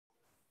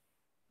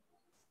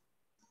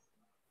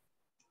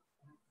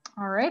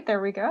All right, there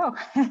we go.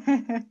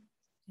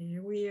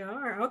 Here we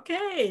are.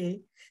 Okay.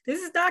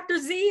 This is Dr.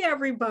 Z,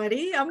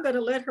 everybody. I'm going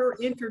to let her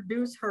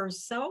introduce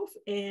herself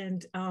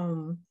and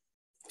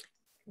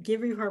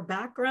give you her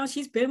background.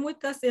 She's been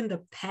with us in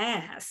the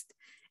past,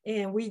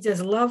 and we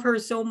just love her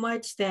so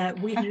much that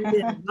we had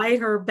to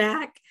invite her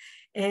back.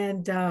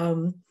 And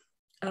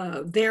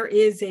there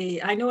is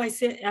I know I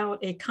sent out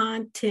a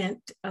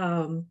content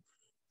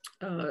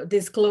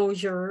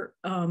disclosure.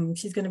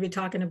 She's going to be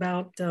talking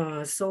about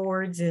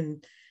swords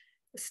and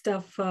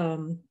stuff.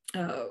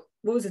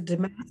 What was it,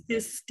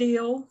 Damascus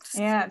steel?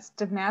 Yeah, it's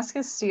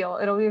Damascus steel.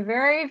 It'll be a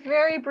very,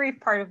 very brief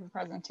part of the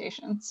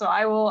presentation. So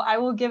I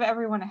will give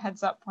everyone a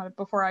heads up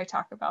before I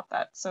talk about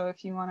that. So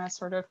if you want to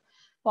sort of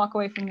walk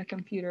away from the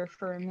computer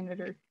for a minute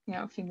or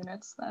a few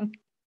minutes, then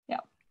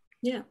yeah.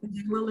 Yeah,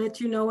 we'll let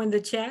you know in the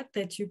chat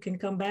that you can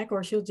come back,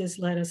 or she'll just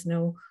let us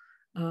know.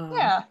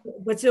 Yeah,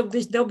 but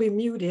they'll be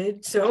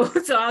muted, so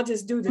I'll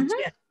just do the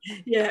chat.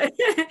 Yeah.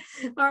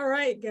 All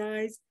right,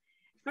 guys.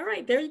 All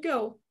right, there you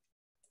go.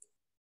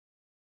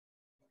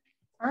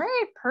 All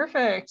right,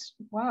 perfect.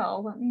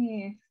 Well, let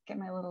me get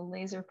my little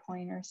laser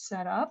pointer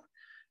set up.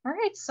 All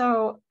right,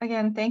 so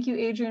again, thank you,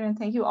 Adrian, and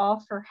thank you all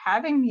for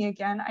having me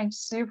again. I'm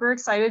super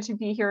excited to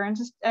be here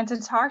and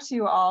to talk to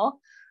you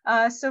all.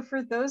 So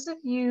for those of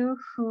you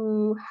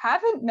who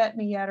haven't met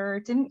me yet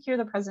or didn't hear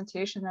the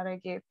presentation that I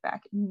gave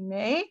back in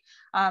May,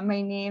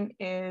 my name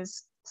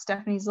is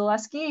Stephanie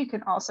Zaleski. You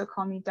can also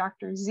call me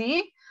Dr.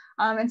 Z.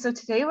 And so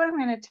today what I'm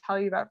going to tell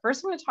you about,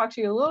 first I'm going to talk to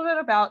you a little bit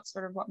about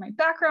sort of what my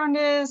background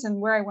is and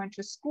where I went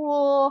to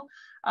school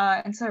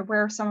and sort of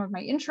where some of my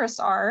interests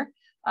are.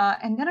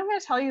 And then I'm going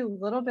to tell you a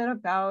little bit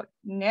about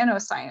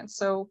nanoscience.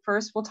 So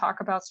first we'll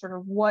talk about sort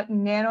of what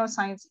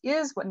nanoscience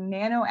is, what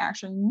nano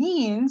actually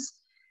means,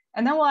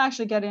 and then we'll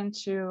actually get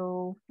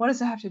into what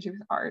does it have to do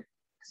with art?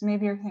 Because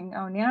maybe you're thinking,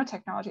 oh,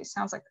 nanotechnology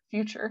sounds like the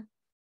future.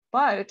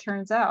 But it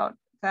turns out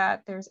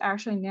that there's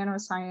actually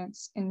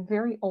nanoscience in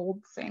very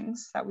old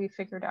things that we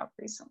figured out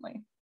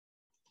recently.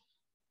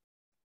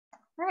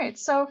 All right,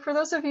 so for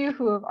those of you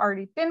who have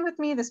already been with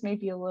me, this may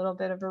be a little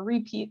bit of a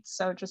repeat,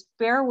 so just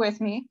bear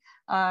with me.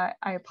 I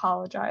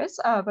apologize,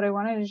 but I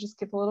wanted to just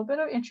give a little bit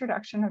of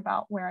introduction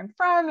about where I'm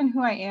from and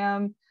who I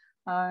am,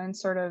 and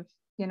sort of,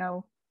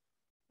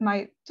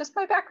 my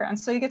background,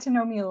 so you get to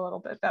know me a little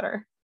bit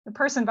better. The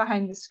person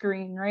behind the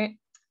screen, right?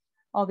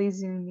 All these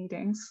Zoom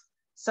meetings.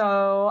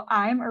 So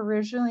I'm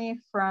originally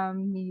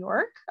from New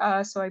York.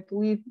 So I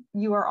believe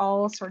you are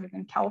all sort of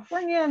in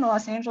California, in the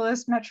Los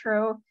Angeles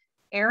metro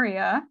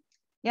area.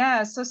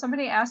 Yeah, so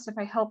somebody asked if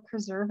I help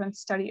preserve and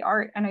study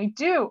art, and I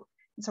do.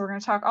 And so we're going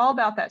to talk all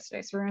about that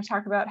today. So we're going to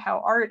talk about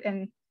how art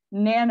and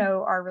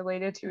nano are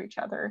related to each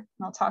other.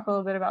 And I'll talk a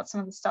little bit about some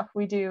of the stuff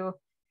we do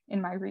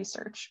in my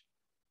research.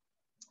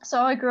 So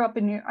I grew up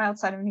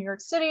outside of New York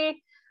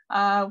City.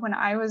 When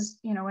I was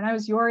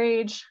your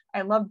age,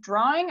 I loved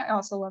drawing. I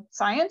also loved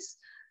science.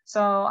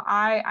 So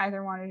I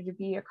either wanted to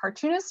be a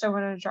cartoonist, I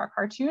wanted to draw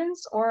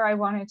cartoons, or I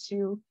wanted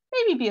to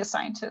maybe be a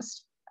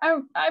scientist.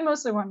 I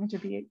mostly wanted to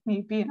be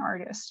an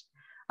artist.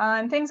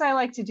 And things I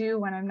like to do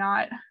when I'm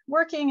not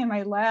working in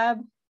my lab,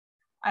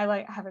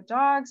 I have a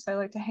dog, so I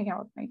like to hang out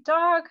with my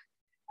dog.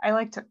 I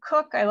like to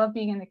cook. I love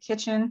being in the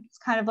kitchen. It's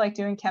kind of like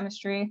doing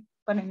chemistry,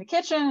 but in the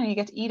kitchen, and you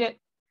get to eat it.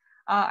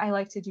 I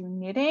like to do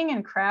knitting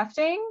and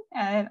crafting,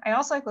 and I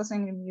also like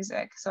listening to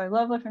music. So I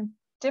love all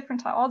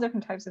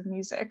different types of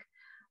music.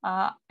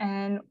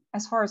 And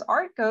as far as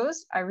art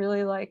goes, I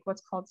really like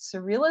what's called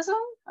surrealism.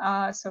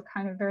 So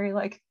kind of very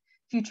like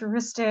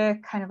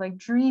futuristic, kind of like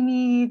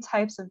dreamy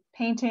types of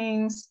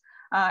paintings.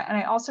 And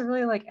I also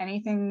really like any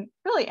kind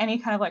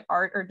of like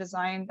art or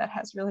design that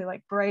has really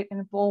like bright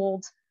and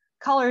bold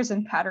colors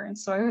and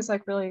patterns. So I always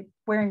like really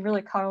wearing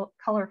really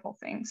colorful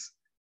things.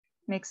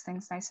 Makes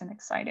things nice and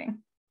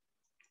exciting.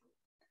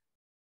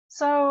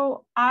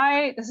 So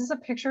this is a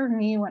picture of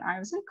me when I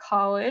was in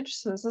college.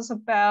 So this is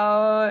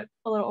about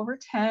a little over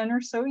 10 or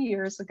so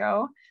years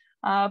ago.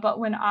 But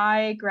when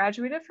I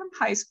graduated from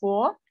high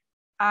school,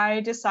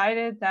 I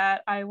decided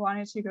that I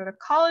wanted to go to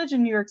college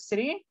in New York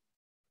City.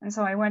 And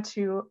so I went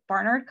to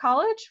Barnard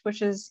College,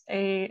 which is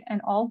an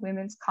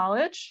all-women's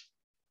college.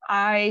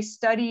 I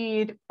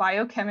studied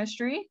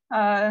biochemistry.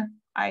 I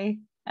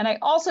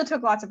also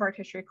took lots of art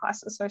history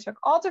classes. So I took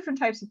all different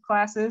types of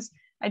classes.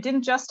 I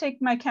didn't just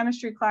take my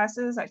chemistry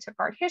classes. I took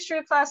art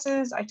history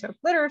classes. I took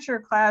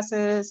literature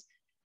classes.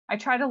 I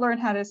tried to learn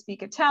how to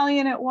speak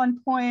Italian at one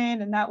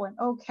point, and that went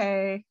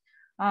okay.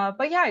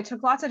 But yeah, I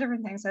took lots of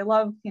different things. I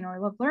love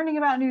learning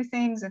about new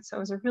things. And so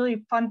it was a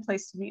really fun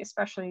place to be,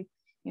 especially,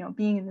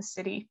 being in the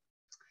city.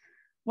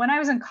 When I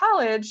was in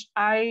college,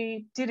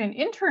 I did an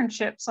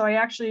internship. So I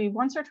actually,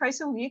 once or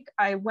twice a week,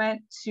 I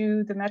went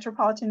to the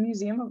Metropolitan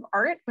Museum of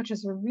Art, which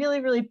is a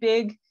really, really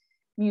big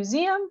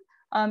museum.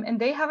 And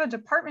they have a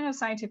Department of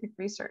Scientific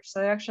Research. So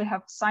they actually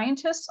have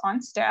scientists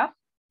on staff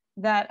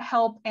that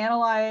help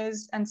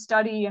analyze and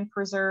study and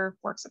preserve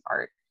works of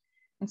art.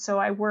 And so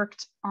I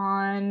worked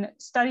on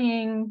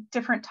studying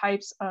different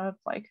types of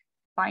like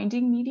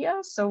binding media.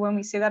 So when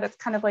we say that, it's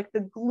kind of like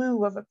the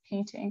glue of a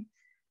painting.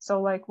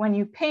 So like when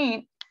you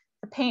paint,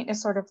 the paint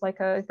is sort of like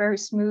a very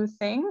smooth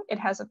thing. It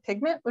has a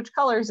pigment which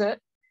colors it,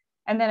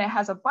 and then it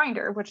has a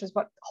binder, which is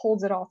what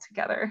holds it all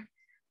together.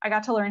 I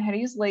got to learn how to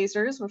use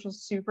lasers, which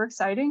was super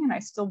exciting, and I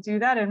still do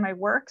that in my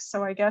work.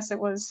 So I guess it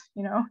was,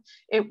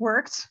 it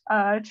worked.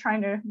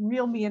 Trying to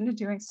reel me into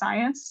doing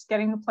science,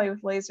 getting to play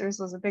with lasers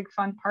was a big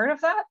fun part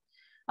of that.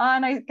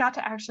 And I got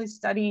to actually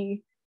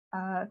study,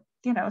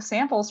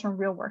 samples from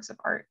real works of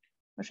art,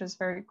 which is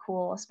very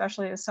cool,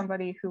 especially as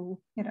somebody who,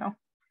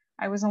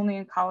 I was only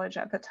in college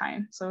at the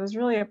time. So it was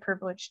really a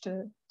privilege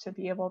to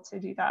be able to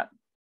do that.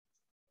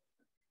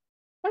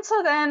 And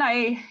so then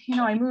I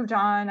moved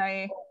on.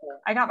 I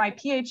got my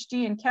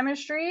PhD in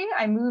chemistry.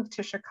 I moved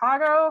to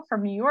Chicago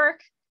from New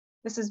York.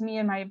 This is me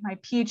in my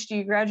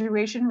PhD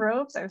graduation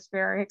robes. I was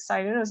very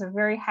excited. It was a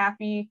very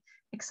happy,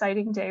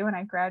 exciting day when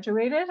I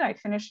graduated. I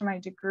finished my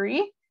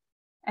degree.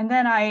 And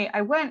then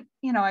I went,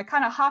 I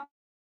kind of hopped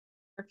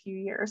for a few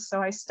years.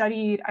 So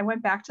I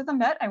went back to the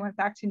Met. I went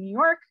back to New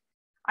York.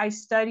 I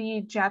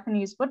studied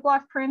Japanese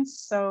woodblock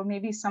prints. So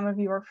maybe some of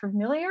you are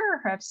familiar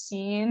or have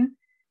seen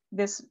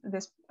this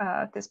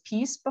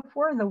piece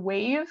before, the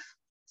wave.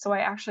 So I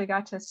actually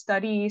got to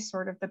study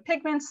sort of the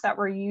pigments that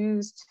were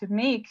used to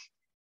make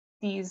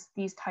these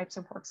types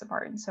of works of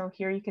art. And so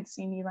here you can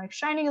see me like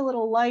shining a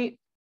little light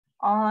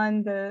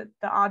on the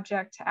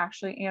object to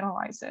actually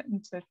analyze it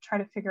and to try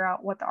to figure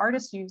out what the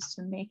artist used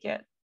to make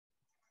it.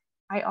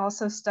 I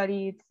also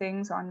studied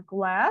things on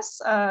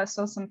glass,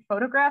 so some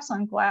photographs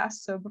on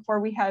glass. So before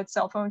we had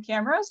cell phone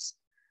cameras,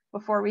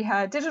 before we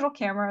had digital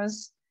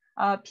cameras,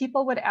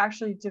 people would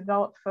actually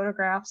develop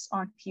photographs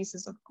on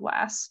pieces of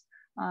glass.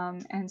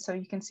 And so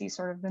you can see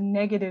sort of the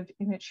negative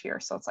image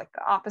here. So it's like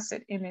the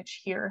opposite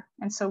image here.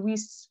 And so we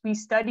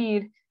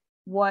studied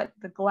what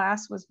the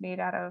glass was made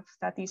out of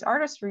that these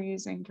artists were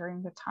using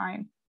during the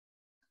time.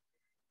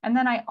 And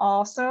then I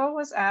also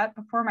was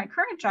before my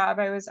current job,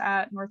 I was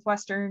at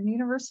Northwestern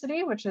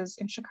University, which is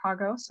in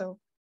Chicago. So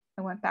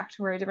I went back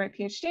to where I did my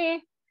PhD.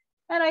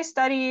 And I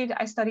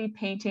studied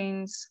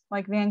paintings,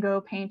 like Van Gogh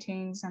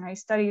paintings, and I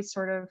studied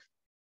sort of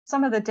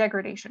some of the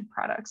degradation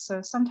products.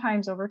 So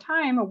sometimes over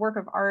time, a work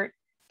of art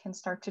can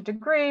start to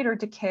degrade or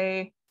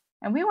decay.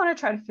 And we want to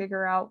try to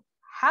figure out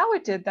how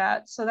it did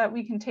that so that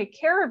we can take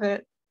care of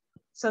it,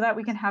 so that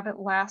we can have it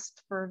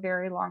last for a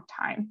very long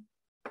time.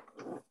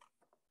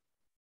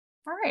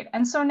 All right,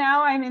 and so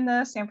now I'm in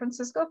the San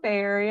Francisco Bay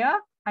Area.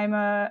 I'm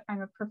a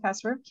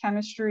professor of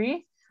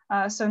chemistry.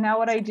 So now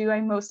what I do,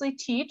 I mostly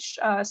teach.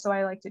 So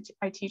I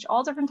teach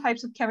all different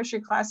types of chemistry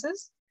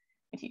classes.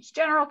 I teach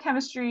general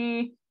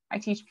chemistry. I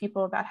teach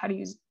people about how to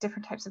use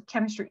different types of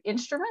chemistry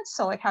instruments.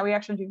 So like how we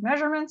actually do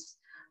measurements.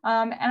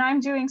 And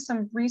I'm doing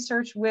some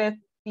research with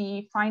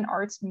the Fine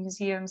Arts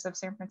Museums of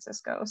San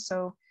Francisco.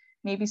 So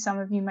maybe some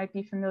of you might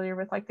be familiar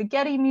with like the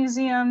Getty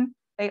Museum.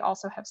 They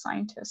also have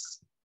scientists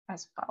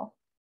as well.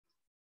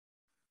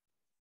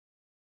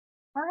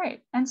 All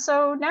right, and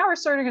so now we're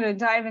sort of going to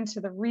dive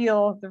into the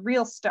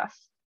real stuff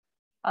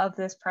of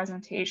this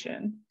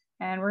presentation.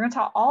 And we're going to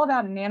talk all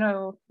about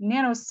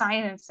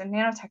nanoscience and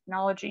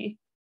nanotechnology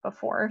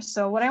before.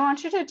 So what I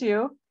want you to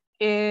do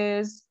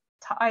is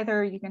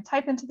either you can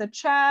type into the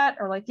chat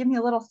or like give me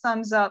a little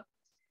thumbs up.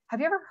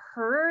 Have you ever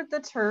heard the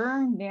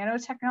term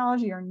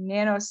nanotechnology or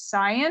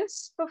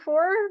nanoscience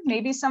before?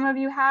 Maybe some of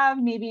you have,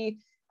 maybe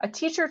a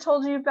teacher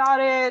told you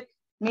about it.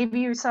 Maybe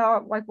you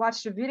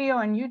watched a video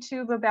on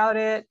YouTube about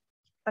it.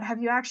 But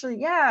have you actually,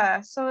 yeah,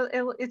 so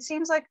it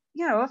seems like,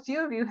 a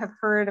few of you have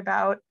heard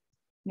about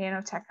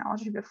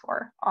nanotechnology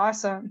before.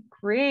 Awesome,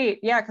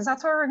 great. Yeah, because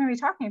that's what we're going to be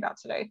talking about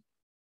today.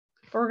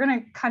 But we're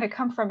going to kind of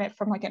come from it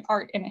from like an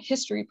art and a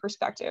history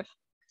perspective,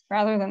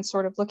 rather than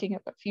sort of looking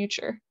at the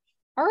future.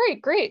 All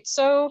right, great.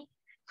 So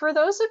for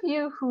those of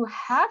you who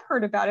have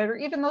heard about it, or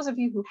even those of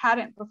you who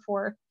hadn't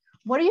before,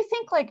 what do you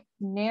think like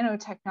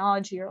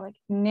nanotechnology or like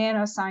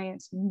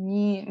nanoscience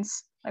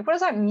means? Like, what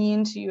does that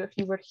mean to you if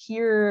you were to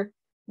hear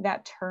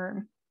that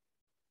term?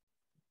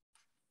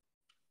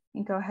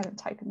 You can go ahead and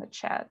type in the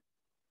chat.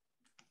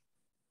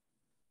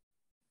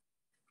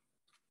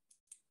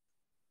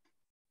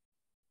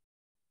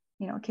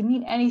 It can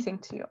mean anything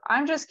to you.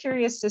 I'm just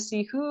curious to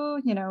see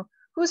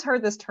who's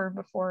heard this term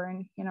before,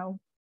 and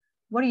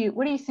what do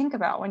you think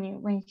about when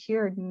you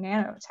hear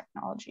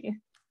nanotechnology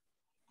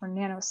or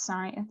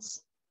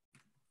nanoscience?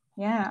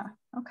 Yeah,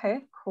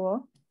 okay,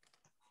 cool.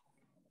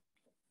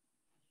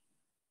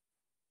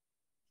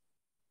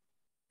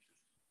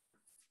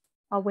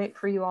 I'll wait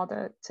for you all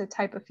to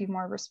type a few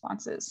more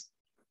responses.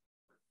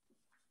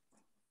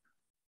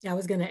 I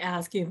was going to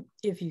ask you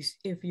if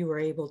you were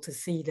able to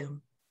see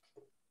them.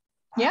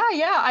 Yeah,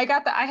 I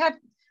got that.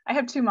 I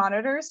have two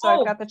monitors, so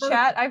I've got the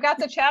chat. I've got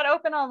the chat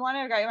open on one.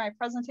 I've got my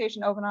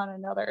presentation open on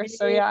another.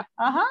 So yeah,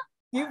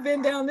 You've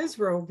been down this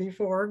road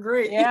before.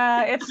 Great.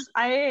 Yeah,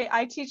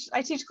 I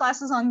teach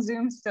classes on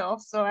Zoom still,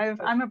 so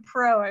I'm a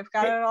pro. I've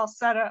got it all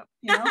set up.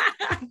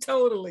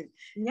 Totally.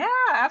 Yeah,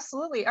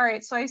 absolutely. All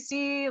right, so I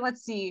see.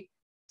 Let's see.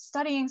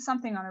 Studying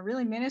something on a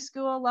really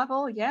minuscule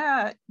level,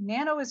 yeah,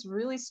 nano is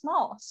really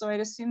small. So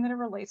I'd assume that it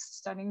relates to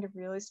studying to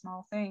really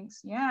small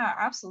things. Yeah,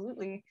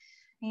 absolutely.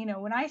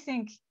 When I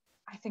think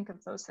I think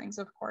of those things,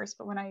 of course,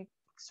 but when I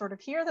sort of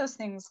hear those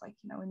things, like,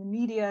 you know, in the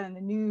media and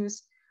the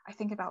news, I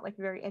think about like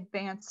very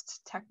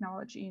advanced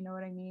technology, you know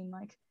what I mean?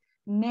 Like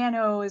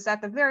nano is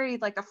at the very,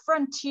 like the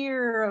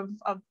frontier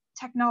of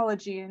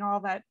technology and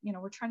all that, you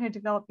know, we're trying to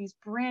develop these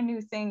brand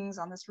new things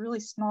on this really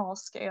small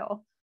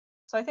scale.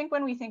 So I think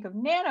when we think of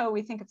nano,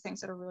 we think of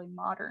things that are really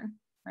modern,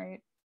 right?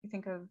 We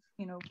think of,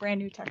 you know, brand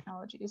new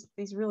technologies,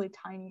 these really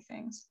tiny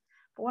things.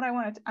 But what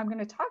I'm going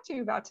to talk to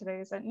you about today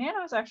is that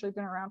nano has actually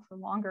been around for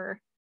longer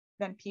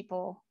than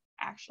people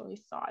actually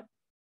thought.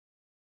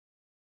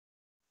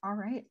 All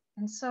right.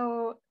 And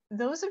so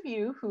those of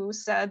you who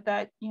said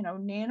that, you know,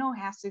 nano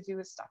has to do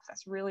with stuff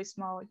that's really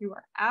small, you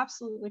are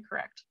absolutely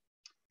correct.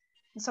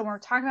 And so when we're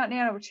talking about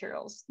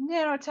nanomaterials,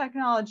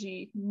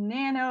 nanotechnology,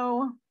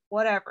 nano,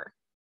 whatever,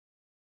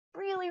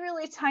 really,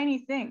 really tiny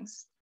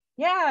things.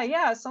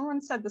 Yeah,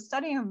 someone said the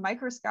study of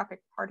microscopic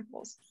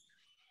particles.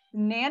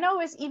 Nano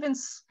is even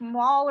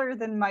smaller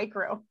than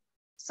micro.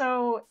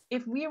 So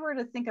if we were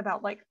to think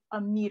about like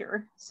a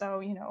meter, so,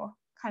 you know,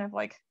 kind of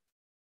like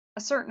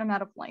a certain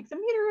amount of length, a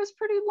meter is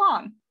pretty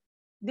long.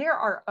 There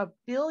are 1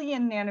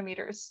 billion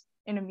nanometers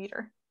in a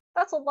meter.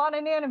 That's a lot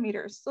of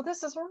nanometers. So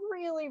this is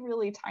really,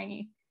 really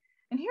tiny.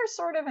 And here's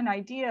sort of an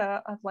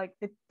idea of like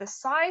the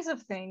size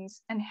of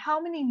things and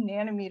how many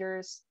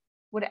nanometers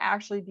would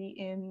actually be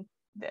in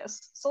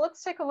this. So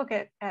let's take a look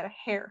at a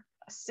hair,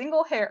 a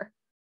single hair.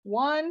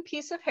 One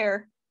piece of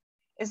hair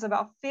is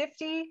about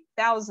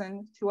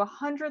 50,000 to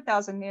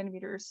 100,000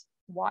 nanometers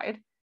wide.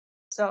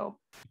 So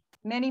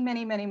many,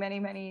 many, many, many,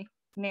 many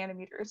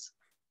nanometers.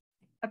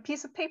 A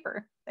piece of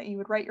paper that you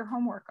would write your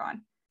homework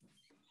on,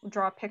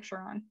 draw a picture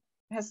on,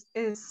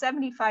 is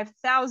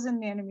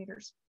 75,000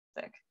 nanometers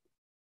thick.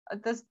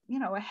 This, you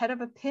know, a head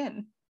of a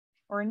pin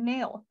or a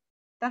nail,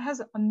 that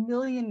has 1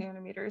 million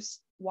nanometers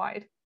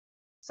wide.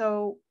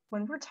 So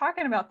when we're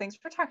talking about things,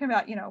 we're talking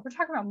about, you know, we're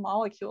talking about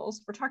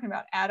molecules, we're talking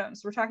about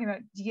atoms, we're talking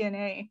about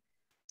DNA.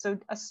 So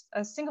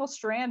a single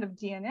strand of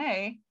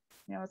DNA,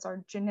 you know, it's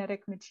our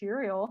genetic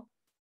material,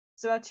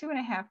 it's about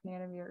 2.5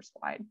 nanometers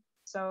wide.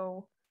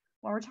 So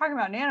when we're talking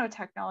about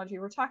nanotechnology,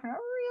 we're talking about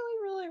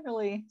really, really,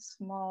 really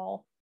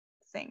small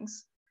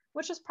things,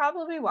 which is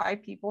probably why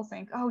people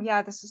think, oh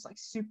yeah, this is like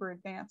super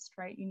advanced,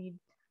 right? You need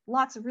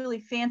lots of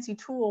really fancy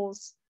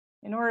tools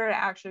in order to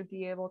actually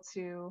be able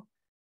to,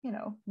 you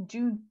know,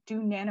 do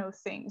nano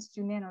things,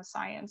 do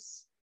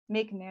nanoscience,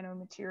 make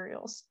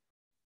nanomaterials.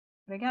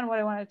 But again, what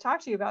I want to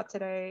talk to you about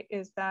today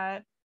is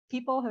that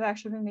people have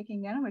actually been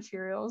making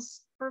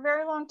nanomaterials for a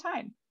very long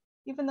time,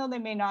 even though they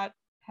may not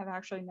have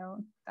actually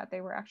known that they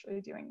were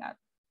actually doing that.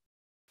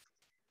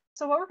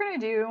 So what we're going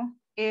to do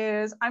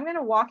is I'm going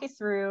to walk you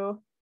through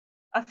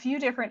a few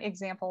different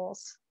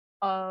examples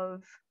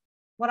of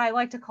what I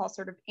like to call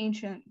sort of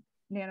ancient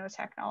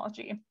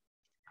nanotechnology.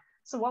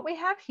 So what we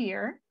have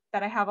here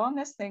that I have on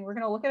this thing, we're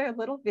going to look at a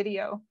little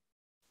video.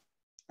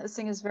 This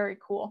thing is very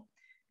cool.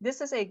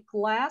 This is a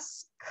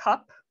glass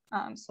cup.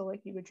 So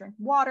like you would drink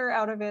water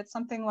out of it,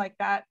 something like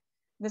that.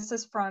 This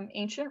is from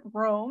ancient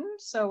Rome.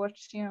 So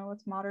which, you know,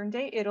 it's modern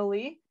day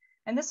Italy.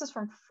 And this is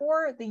from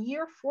the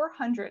year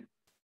 400.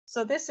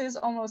 So this is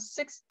almost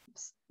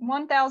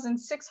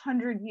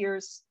 1,600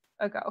 years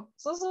ago.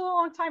 So this is a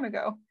long time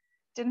ago.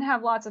 Didn't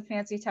have lots of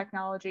fancy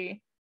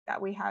technology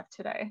that we have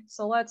today.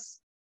 So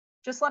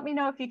just let me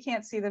know if you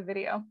can't see the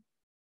video.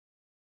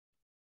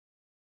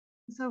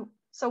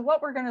 So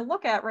what we're going to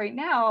look at right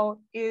now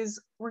is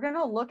we're going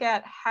to look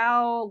at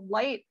how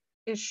light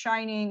is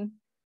shining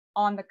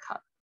on the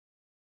cup.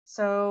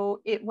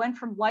 So it went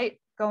from light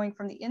going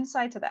from the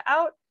inside to the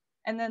out,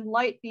 and then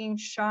light being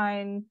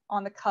shined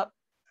on the cup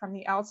from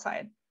the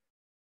outside.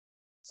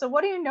 So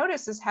what do you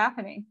notice is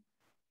happening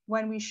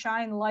when we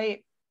shine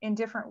light in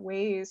different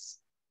ways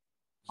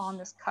on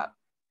this cup?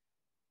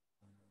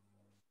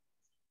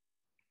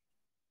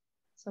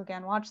 So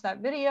again, watch that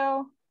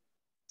video.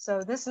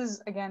 So this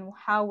is, again,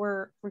 how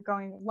we're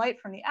going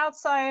light from the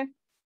outside,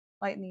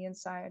 light in the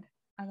inside,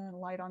 and then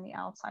light on the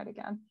outside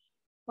again.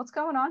 What's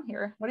going on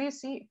here? What do you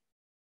see?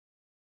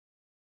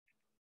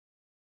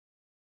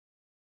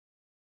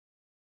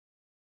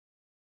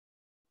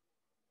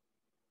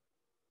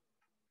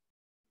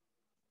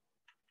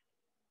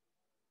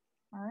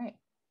 All right.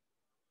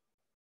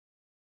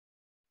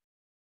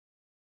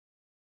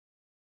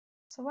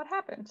 So what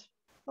happened?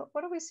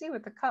 What do we see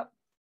with the cup?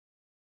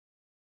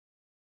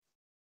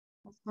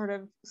 Let's sort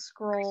of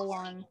scroll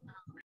on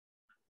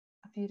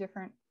a few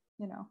different,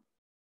 you know,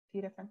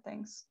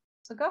 things.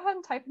 So go ahead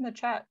and type in the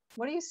chat.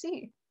 What do you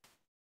see?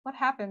 What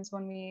happens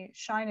when we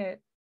shine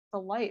the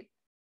light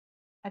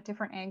at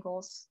different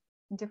angles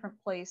in different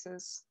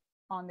places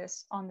on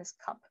this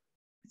cup?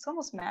 It's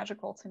almost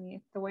magical to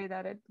me, the way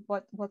that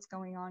what's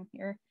going on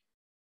here.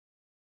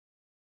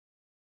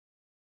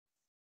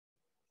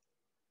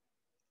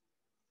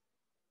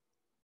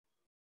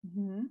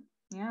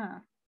 Yeah.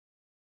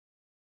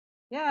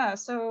 Yeah,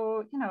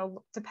 so, you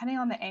know, depending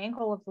on the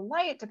angle of the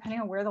light, depending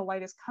on where the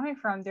light is coming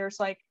from, there's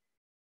like,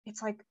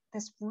 it's like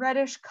this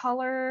reddish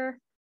color,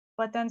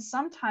 but then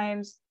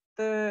sometimes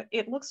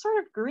it looks sort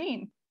of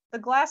green. the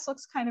glass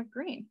looks kind of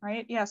green,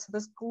 right? Yeah, so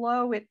this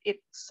glow, it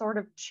sort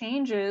of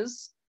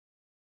changes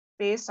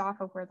based off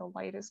of where the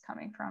light is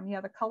coming from.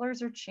 Yeah, the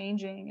colors are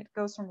changing. It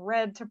goes from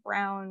red to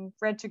brown,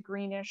 red to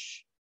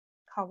greenish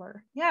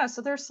color. Yeah,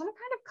 so there's some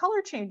kind of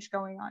color change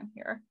going on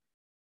here.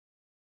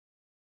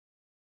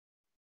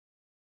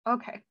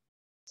 Okay,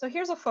 so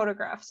here's a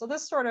photograph. So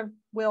this sort of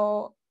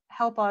will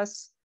help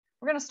us.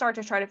 We're going to start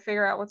to try to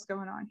figure out what's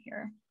going on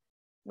here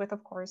with,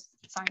 of course,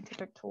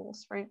 scientific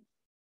tools, right?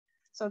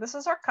 So this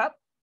is our cup.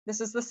 This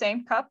is the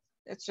same cup.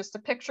 It's just a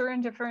picture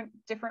in different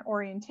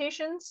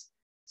orientations.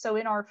 So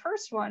in our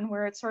first one,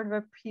 where it sort of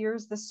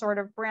appears this sort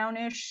of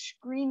brownish,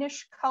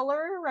 greenish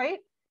color, right?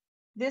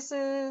 This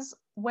is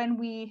when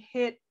we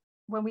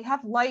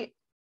have light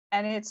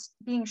and it's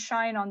being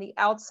shined on the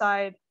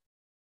outside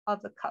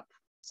of the cup.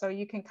 So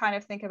you can kind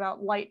of think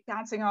about light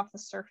bouncing off the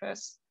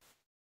surface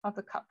of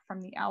the cup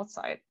from the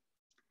outside.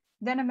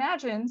 Then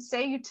imagine,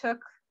 say you took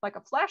like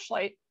a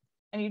flashlight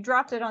and you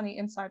dropped it on the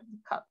inside of the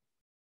cup.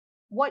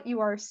 What you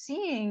are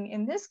seeing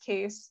in this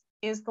case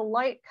is the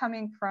light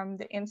coming from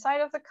the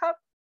inside of the cup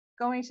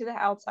going to the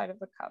outside of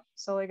the cup.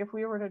 So like if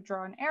we were to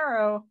draw an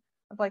arrow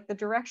of like the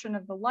direction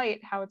of the light,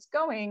 how it's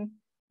going,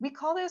 we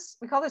call this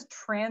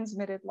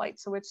transmitted light.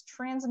 So it's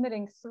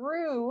transmitting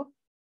through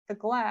the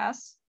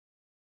glass,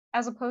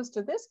 as opposed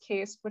to this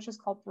case, which is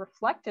called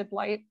reflected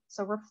light.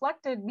 So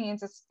reflected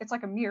means it's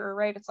like a mirror,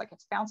 right? It's like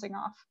it's bouncing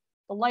off.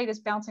 The light is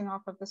bouncing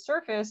off of the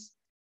surface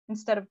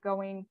instead of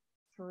going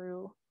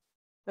through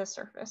the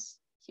surface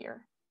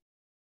here.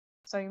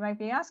 So you might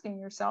be asking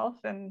yourself,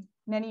 and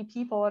many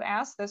people have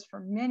asked this for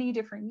many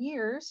different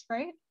years,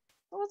 right?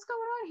 Well, what's going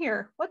on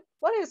here?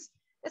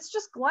 It's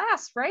just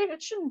glass, right?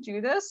 It shouldn't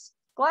do this.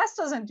 Glass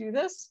doesn't do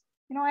this.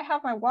 You know, I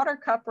have my water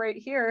cup right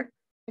here.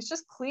 It's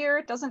just clear.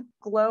 It doesn't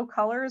glow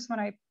colors when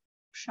I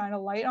shine a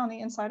light on the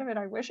inside of it.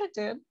 I wish it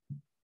did,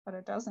 but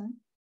it doesn't.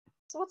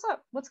 So what's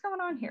up? What's going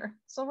on here?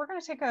 So we're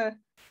going to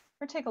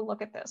take a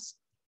look at this.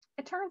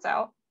 It turns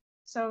out,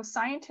 so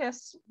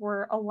scientists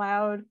were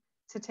allowed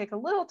to take a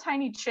little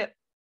tiny chip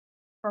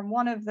from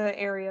one of the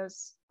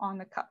areas on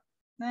the cup.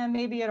 And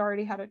maybe it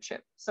already had a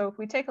chip. So if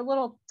we take a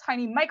little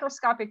tiny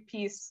microscopic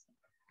piece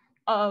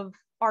of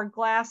our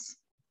glass,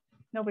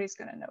 nobody's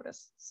going to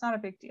notice. It's not a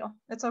big deal.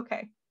 It's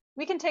okay.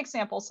 We can take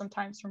samples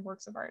sometimes from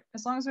works of art,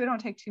 as long as we don't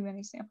take too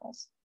many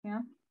samples. Yeah.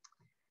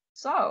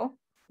 So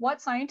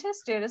what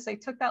scientists did is they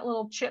took that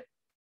little chip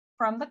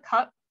from the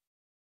cup,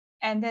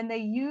 and then they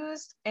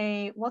used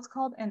what's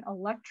called an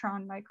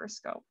electron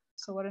microscope.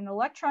 So what an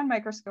electron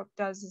microscope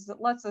does is it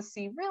lets us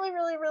see really,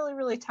 really, really,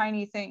 really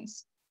tiny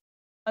things.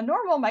 A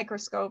normal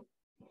microscope,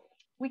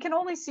 we can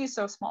only see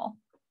so small.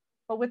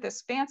 But with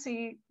this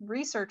fancy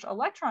research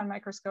electron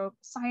microscope,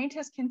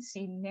 scientists can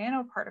see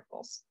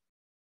nanoparticles.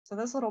 So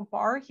this little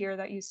bar here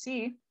that you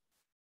see,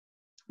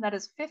 that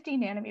is 50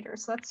 nanometers.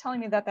 So that's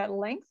telling me that the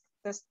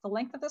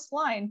length of this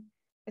line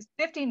is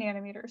 50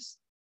 nanometers.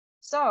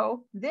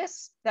 So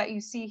this that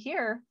you see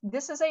here,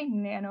 this is a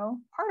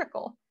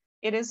nanoparticle.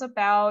 It is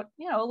about,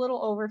 a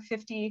little over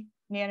 50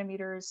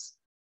 nanometers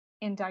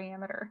in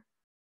diameter.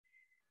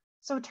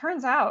 So it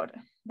turns out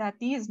that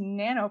these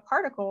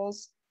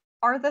nanoparticles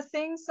are the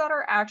things that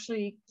are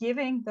actually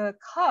giving the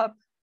cup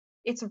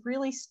its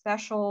really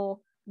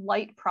special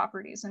light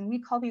properties, and we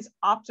call these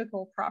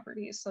optical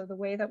properties. So the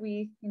way that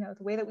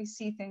we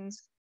see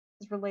things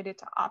is related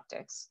to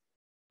optics,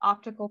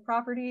 optical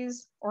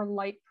properties or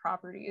light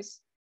properties.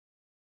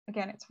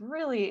 Again, it's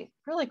really,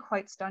 really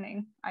quite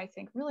stunning, I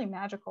think, really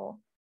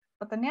magical.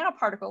 But the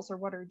nanoparticles are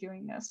what are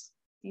doing this,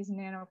 these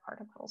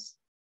nanoparticles.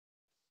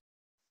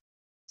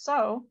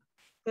 So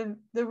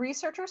the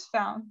researchers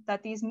found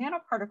that these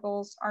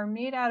nanoparticles are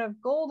made out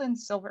of gold and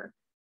silver,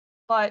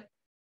 but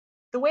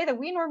the way that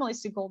we normally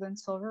see gold and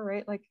silver,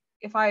 right? Like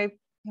if I,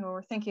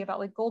 were thinking about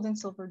like gold and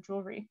silver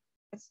jewelry,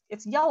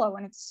 it's yellow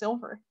and it's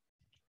silver.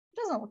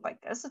 It doesn't look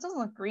like this. It doesn't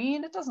look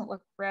green. It doesn't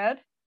look red.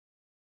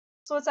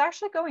 So what's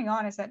actually going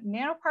on is that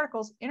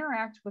nanoparticles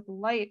interact with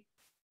light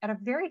at a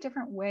very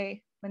different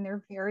way when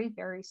they're very,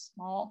 very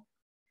small.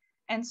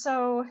 And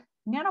so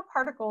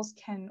nanoparticles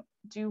can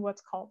do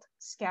what's called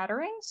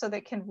scattering. So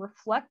they can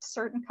reflect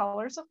certain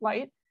colors of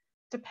light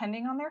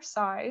depending on their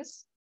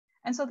size.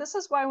 And so this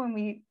is why when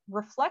we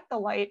reflect the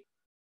light,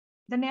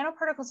 the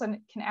nanoparticles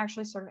can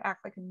actually sort of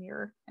act like a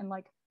mirror and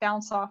like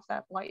bounce off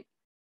that light,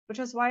 which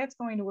is why it's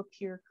going to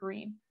appear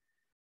green.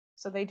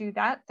 So they do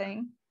that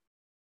thing.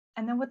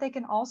 And then what they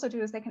can also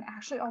do is they can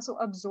actually also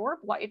absorb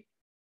light.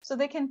 So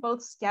they can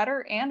both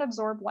scatter and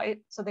absorb light.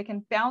 So they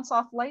can bounce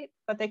off light,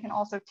 but they can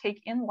also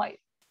take in light,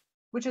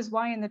 which is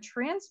why in the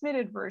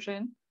transmitted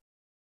version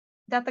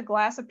that the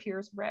glass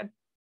appears red.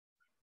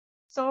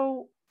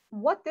 So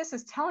what this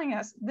is telling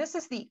us, this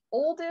is the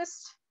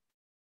oldest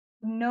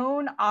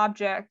known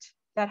object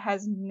that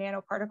has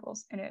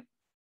nanoparticles in it.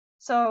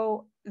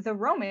 So the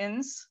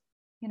Romans,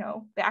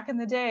 back in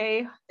the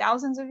day,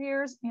 thousands of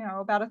years,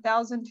 about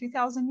 1,000,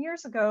 2,000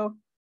 years ago,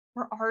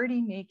 were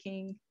already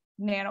making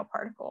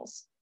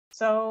nanoparticles.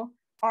 So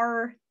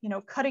our,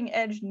 cutting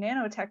edge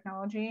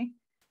nanotechnology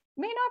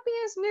may not be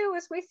as new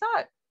as we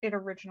thought it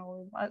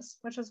originally was,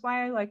 which is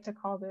why I like to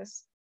call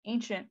this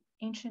ancient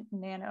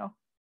nano.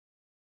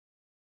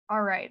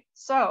 All right,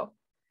 so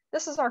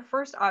this is our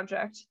first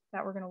object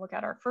that we're going to look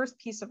at, our first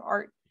piece of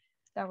art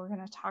that we're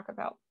going to talk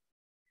about.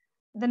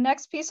 The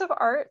next piece of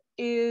art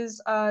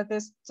is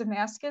this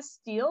Damascus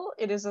steel.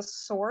 It is a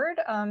sword.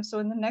 So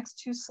in the next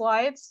two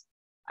slides,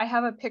 I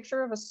have a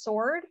picture of a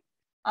sword.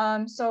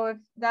 So if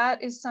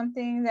that is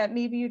something that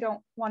maybe you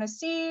don't want to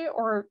see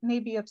or may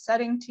be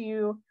upsetting to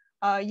you,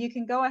 you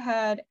can go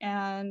ahead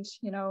and,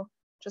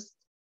 just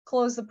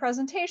close the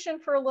presentation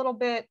for a little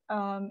bit,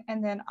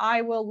 and then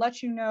I will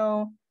let you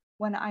know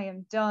when I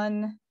am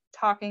done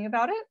talking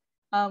about it,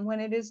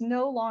 when it is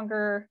no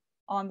longer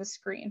on the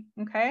screen.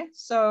 Okay,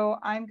 so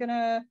I'm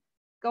gonna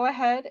go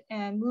ahead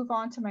and move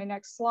on to my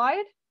next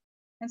slide.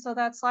 And so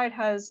that slide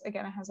has,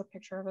 again, it has a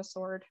picture of a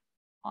sword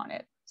on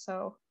it.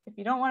 So if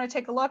you don't want to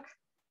take a look,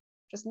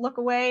 just look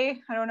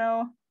away. I don't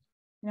know,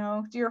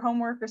 do your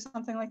homework or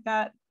something like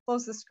that,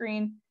 close the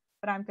screen,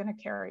 but I'm gonna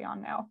carry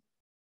on now.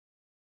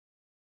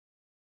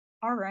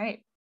 All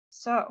right,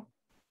 so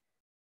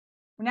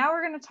now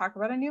we're gonna talk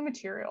about a new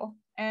material,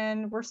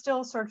 and we're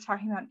still sort of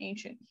talking about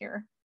ancient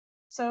here.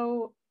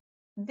 So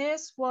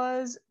this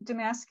was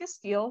Damascus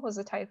steel, was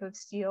a type of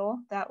steel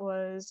that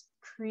was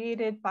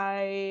created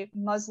by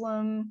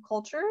Muslim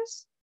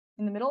cultures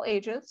in the Middle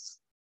Ages.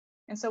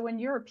 And so when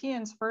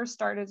Europeans first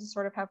started to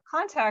sort of have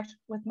contact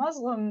with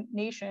Muslim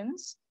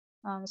nations,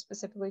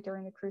 specifically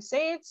during the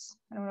Crusades,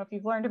 I don't know if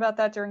you've learned about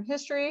that during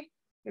history,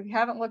 if you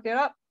haven't looked it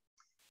up.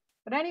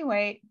 But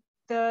anyway,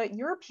 the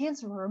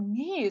Europeans were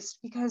amazed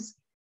because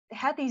they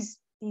had this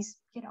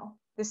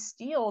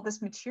steel,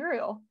 this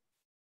material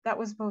that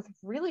was both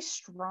really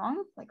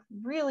strong, like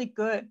really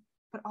good,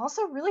 but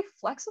also really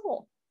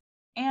flexible.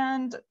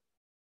 And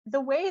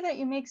the way that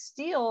you make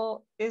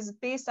steel is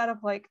based out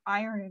of like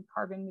iron and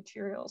carbon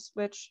materials,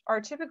 which are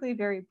typically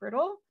very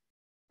brittle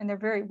and they're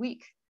very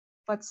weak.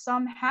 But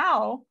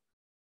somehow,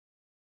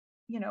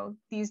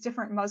 these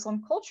different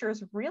Muslim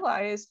cultures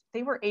realized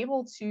they were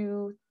able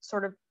to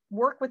sort of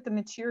work with the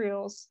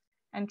materials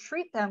and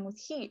treat them with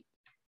heat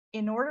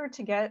in order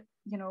to get,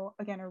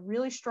 again, a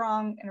really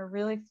strong and a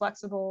really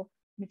flexible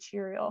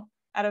material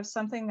out of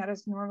something that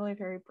is normally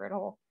very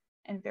brittle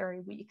and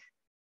very weak.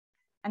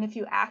 And if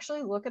you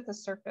actually look at the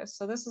surface,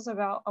 so this is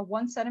about a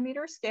 1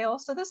 centimeter scale.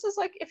 So this is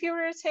like if you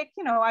were to take,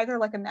 either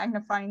like a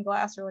magnifying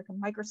glass or like a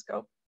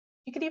microscope,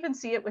 you could even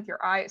see it with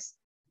your eyes.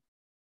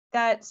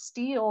 That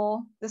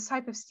steel, this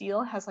type of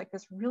steel has like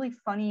this really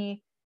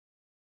funny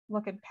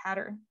looking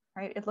pattern,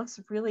 right? It looks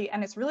really,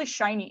 and it's really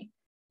shiny.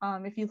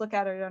 If you look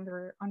at it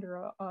under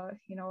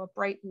a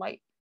bright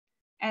light.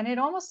 And it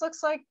almost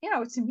looks like,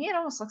 to me, it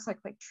almost looks like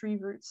tree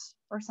roots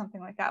or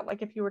something like that.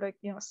 Like if you were to,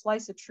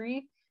 slice a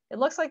tree, it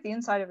looks like the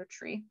inside of a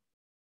tree.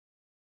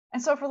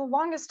 And so for the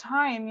longest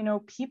time,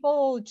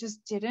 people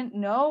just didn't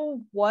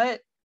know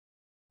what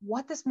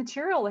this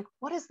material, like,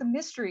 what is the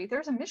mystery?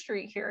 There's a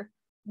mystery here.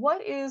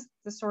 What is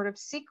the sort of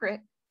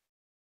secret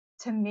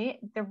to me,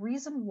 the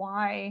reason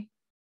why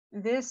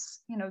this,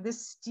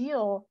 this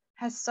steel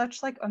has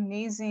such like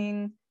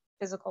amazing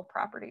physical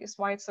properties,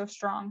 why it's so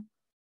strong,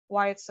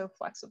 why it's so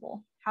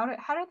flexible. How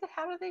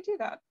do they do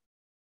that?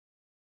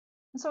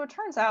 And so it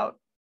turns out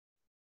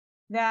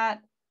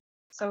that,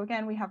 so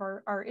again, we have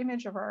our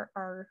image of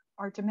our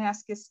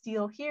Damascus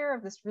steel here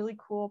of this really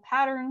cool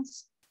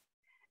patterns.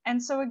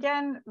 And so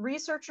again,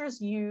 researchers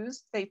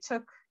they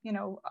took,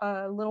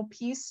 a little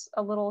piece,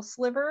 a little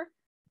sliver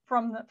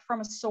from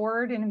a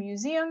sword in a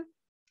museum,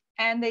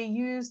 and they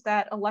used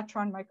that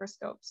electron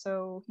microscope.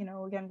 So,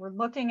 again, we're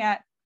looking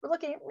at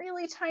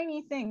really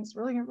tiny things,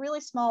 we're looking at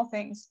really small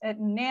things at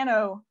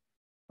nano.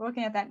 We're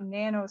looking at that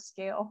nano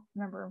scale.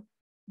 Remember,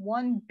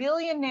 1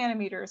 billion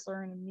nanometers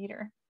are in a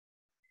meter.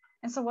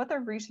 And so what the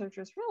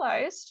researchers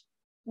realized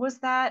was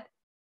that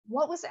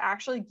what was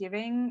actually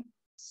giving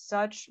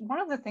one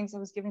of the things that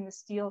was giving the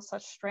steel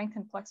such strength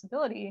and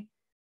flexibility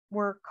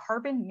were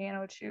carbon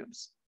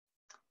nanotubes.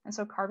 And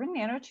so carbon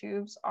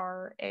nanotubes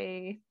are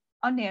a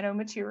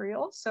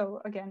nanomaterial. So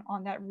again,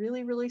 on that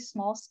really, really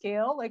small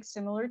scale, like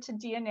similar to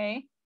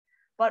DNA,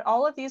 but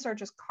all of these are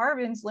just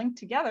carbons linked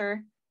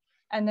together,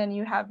 and then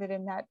you have it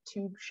in that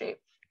tube shape.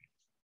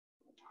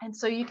 And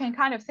so you can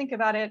kind of think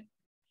about it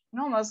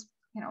and almost,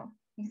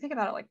 you think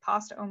about it like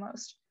pasta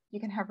almost. You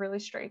can have really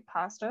straight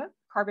pasta,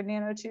 carbon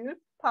nanotube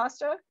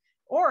pasta,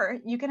 or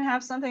you can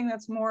have something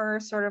that's more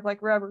sort of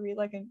like rubbery,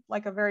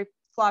 like a very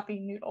floppy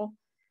noodle.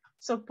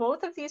 So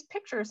both of these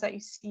pictures that you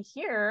see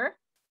here,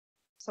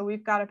 so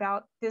we've got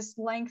about, this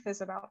length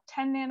is about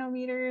 10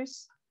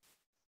 nanometers,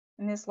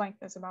 and this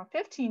length is about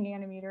 15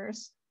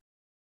 nanometers.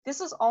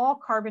 This is all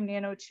carbon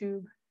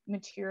nanotube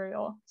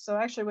material. So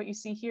actually what you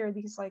see here,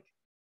 these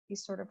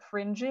sort of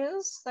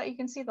fringes that you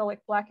can see, the like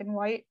black and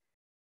white,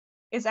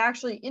 is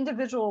actually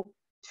individual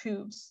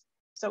tubes.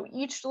 So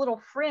each little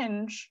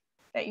fringe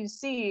that you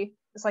see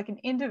is like an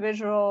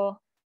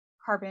individual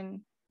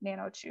carbon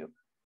nanotube.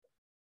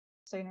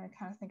 So, kind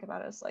of think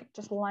about it as like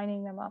just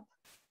lining them up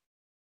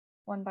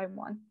one by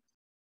one.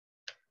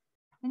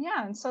 And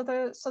yeah, and so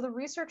the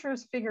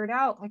researchers figured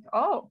out like,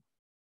 oh,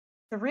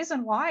 the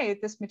reason why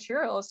this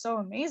material is so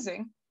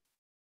amazing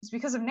is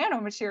because of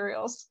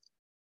nanomaterials.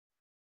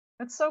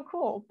 That's so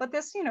cool. But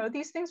this,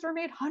 these things were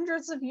made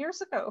hundreds of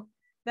years ago.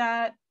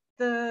 That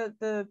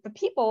the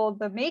people,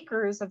 the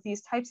makers of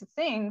these types of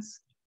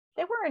things,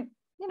 they weren't,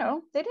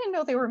 they didn't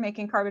know they were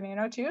making carbon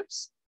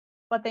nanotubes,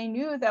 but they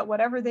knew that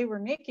whatever they were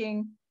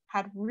making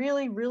had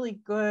really, really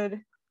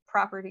good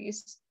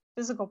properties,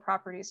 physical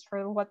properties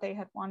for what they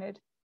had wanted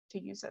to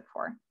use it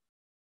for.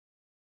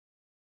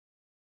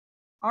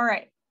 All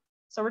right,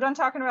 so we're done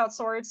talking about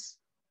swords.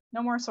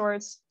 No more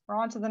swords. We're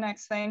on to the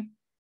next thing.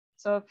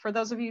 So for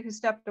those of you who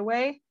stepped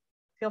away,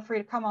 feel free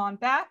to come on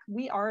back.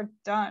 We are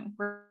done.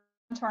 We're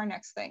on to our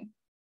next thing.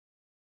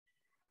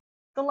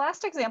 The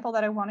last example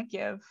that I want to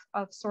give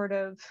of sort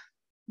of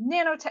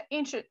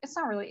ancient, it's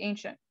not really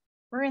ancient.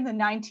 We're in the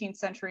 19th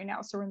century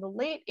now, so we're in the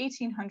late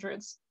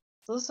 1800s.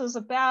 So this was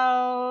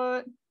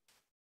about,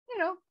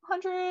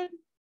 100, a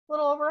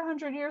little over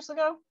 100 years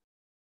ago,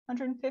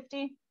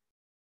 150.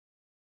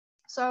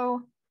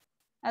 So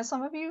as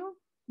some of you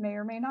may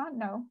or may not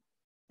know,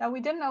 that we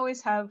didn't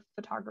always have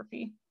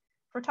photography.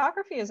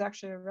 Photography is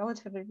actually a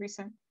relatively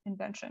recent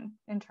invention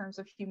in terms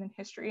of human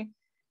history.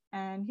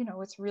 And,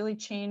 it's really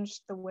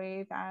changed the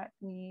way that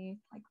we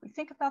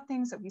think about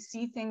things, that we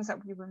see things,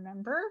 that we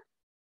remember,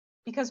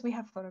 because we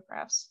have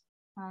photographs.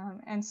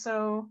 And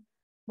so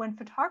when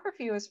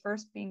photography was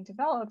first being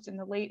developed in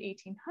the late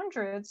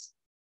 1800s,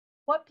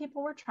 what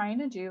people were trying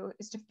to do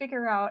is to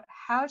figure out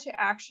how to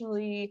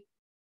actually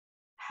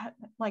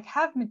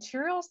have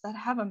materials that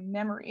have a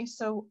memory.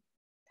 So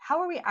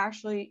how are we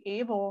actually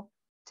able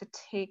to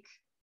take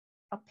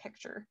a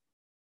picture?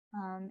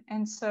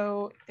 And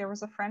so there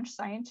was a French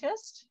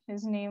scientist,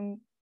 his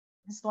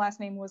last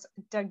name was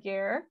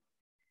Daguerre.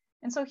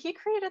 And so he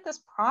created this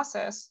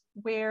process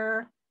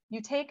where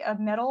you take a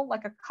metal,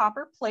 like a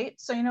copper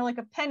plate. So, like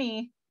a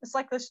penny, it's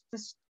like this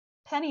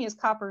penny is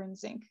copper and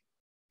zinc.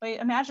 But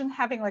imagine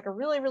having like a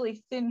really,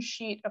 really thin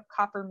sheet of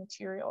copper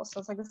material. So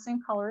it's like the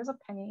same color as a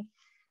penny.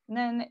 And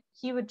then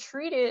he would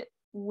treat it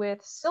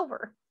with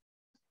silver.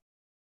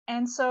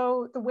 And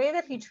so the way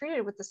that he treated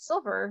it with the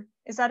silver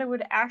is that it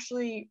would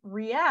actually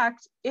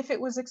react if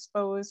it was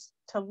exposed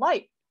to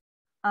light.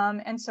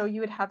 And so you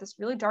would have this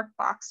really dark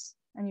box,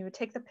 and you would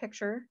take the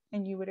picture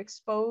and you would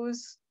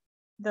expose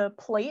the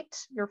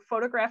plate, your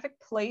photographic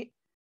plate,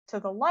 to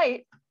the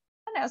light.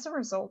 And as a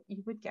result,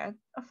 you would get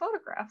a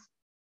photograph.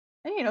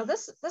 And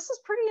this is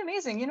pretty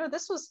amazing.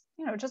 This was,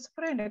 just to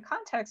put it into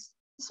context,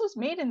 this was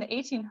made in the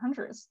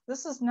 1800s.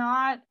 This is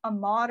not a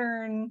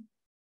modern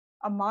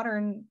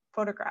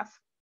photograph.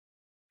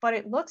 But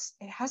it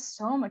has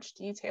so much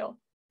detail.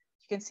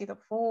 You can see the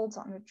folds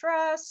on the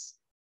dress.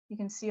 You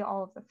can see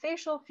all of the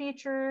facial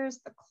features,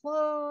 the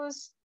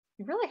clothes.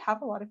 You really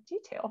have a lot of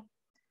detail.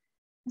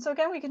 And so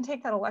again, we can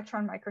take that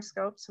electron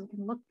microscope so we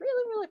can look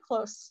really, really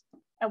close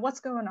at what's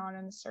going on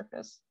in the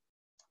surface.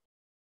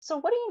 So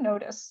what do you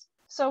notice?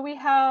 So we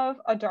have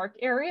a dark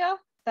area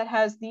that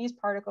has these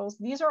particles.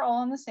 These are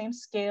all on the same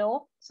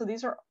scale. So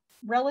these are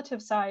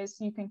relative size.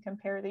 You can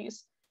compare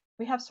these.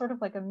 We have sort of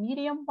like a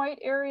medium white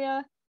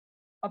area,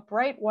 a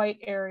bright white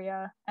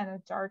area, and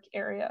a dark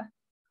area.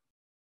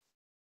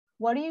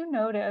 What do you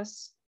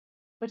notice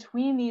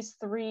between these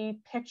three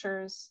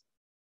pictures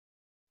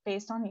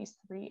based on these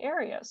three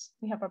areas?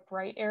 We have a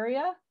bright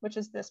area, which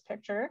is this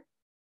picture.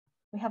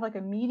 We have like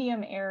a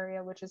medium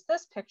area, which is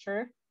this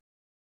picture.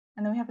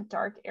 And then we have a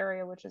dark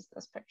area, which is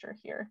this picture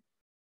here.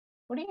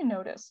 What do you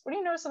notice? What do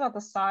you notice about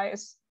the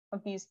size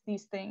of these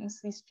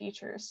things, these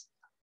features?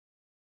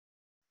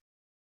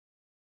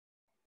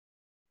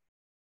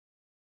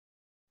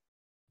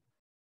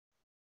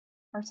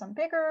 Are some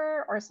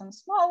bigger? Are some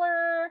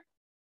smaller?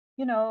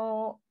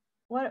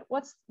 What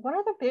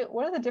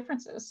are the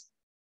differences?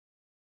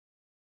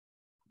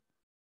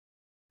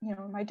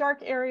 In my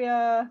dark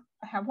area,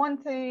 I have one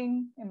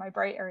thing. In my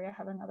bright area, I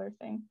have another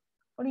thing.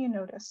 What do you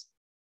notice?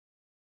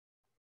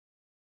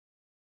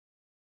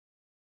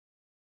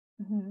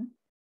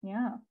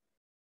 Yeah.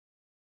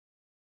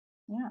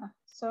 Yeah.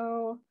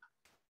 So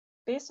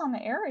based on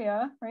the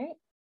area, right?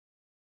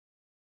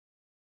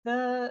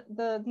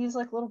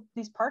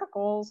 These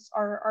particles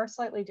are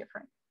slightly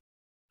different.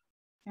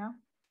 Yeah.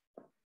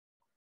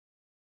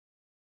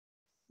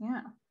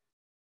 Yeah.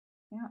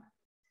 Yeah.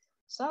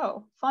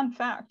 So fun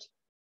fact.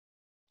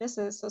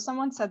 So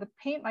someone said the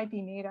paint might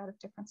be made out of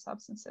different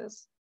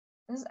substances.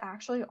 This is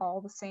actually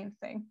all the same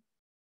thing.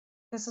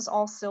 This is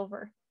all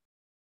silver.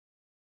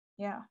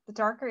 Yeah, the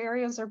darker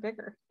areas are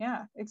bigger.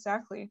 Yeah,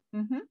 exactly.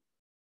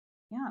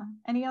 Yeah.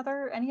 Any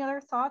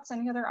other thoughts?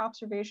 Any other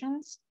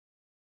observations?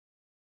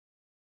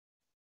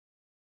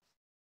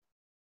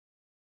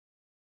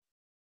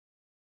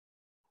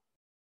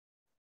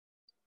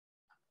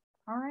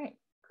 All right,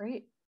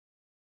 great.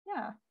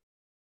 Yeah.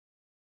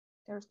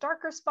 There's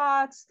darker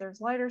spots, there's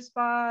lighter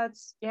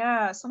spots.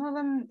 Yeah, some of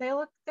them, they're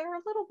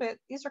a little bit,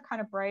 these are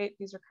kind of bright,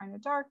 these are kind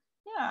of dark.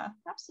 Yeah,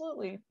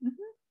 absolutely.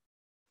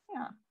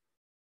 Yeah,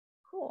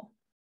 cool.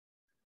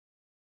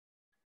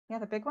 Yeah,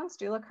 the big ones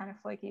do look kind of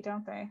flaky,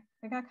 don't they?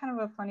 They got kind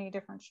of a funny,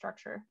 different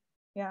structure.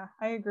 Yeah,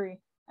 I agree.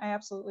 I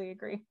absolutely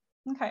agree.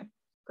 Okay,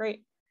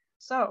 great.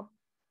 So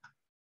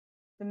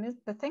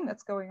the thing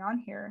that's going on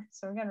here,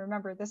 so again,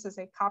 remember, this is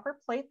a copper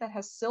plate that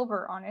has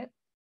silver on it.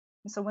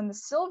 And so when the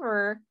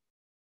silver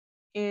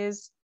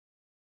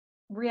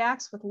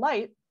reacts with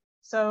light,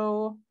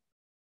 so,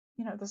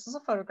 you know, this is a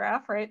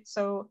photograph, right?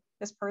 So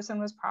this person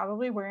was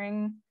probably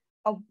wearing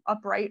a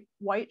bright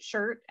white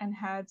shirt and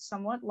had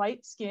somewhat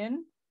light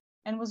skin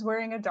and was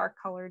wearing a dark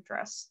colored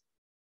dress.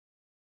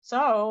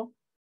 So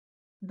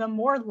the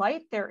more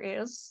light there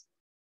is,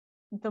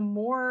 the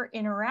more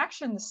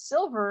interaction the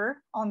silver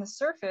on the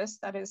surface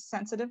that is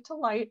sensitive to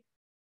light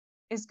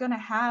is going to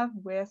have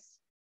with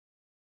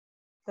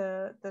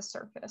the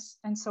surface.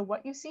 And so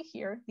what you see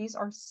here, these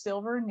are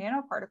silver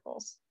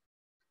nanoparticles.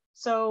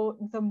 So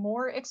the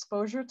more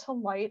exposure to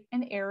light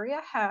an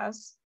area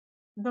has,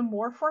 the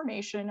more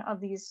formation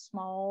of these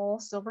small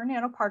silver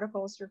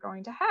nanoparticles you're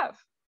going to have.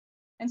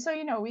 And so,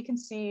 you know, we can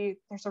see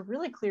there's a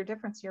really clear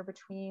difference here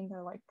between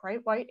the like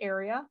bright white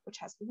area, which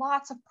has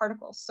lots of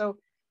particles. So,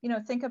 you know,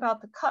 think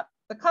about the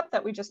cup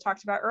that we just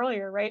talked about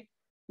earlier, right?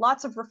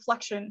 Lots of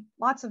reflection,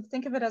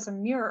 think of it as a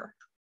mirror.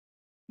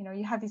 You know,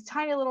 you have these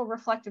tiny little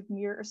reflective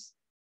mirrors.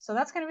 So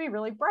that's going to be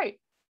really bright.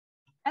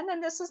 And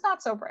then this is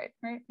not so bright,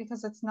 right?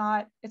 Because it's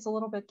a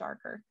little bit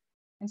darker.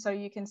 And so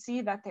you can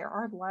see that there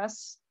are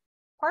less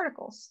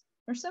particles.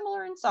 They're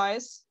similar in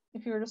size.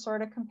 If you were to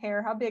sort of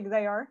compare how big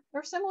they are,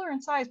 they're similar in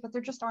size, but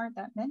there just aren't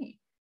that many.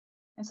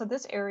 And so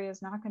this area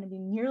is not going to be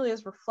nearly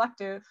as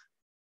reflective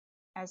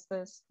as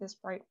this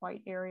bright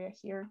white area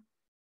here.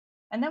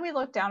 And then we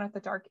look down at the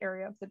dark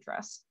area of the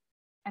dress,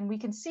 and we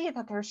can see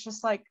that there's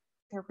just like,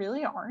 there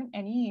really aren't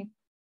any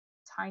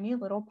tiny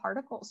little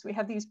particles. We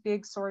have these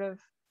big sort of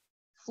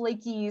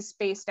flaky,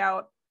 spaced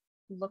out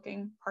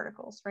looking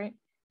particles, right?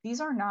 There's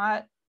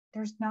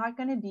not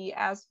going to be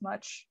as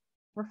much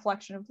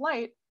reflection of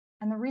light.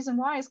 And the reason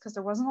why is because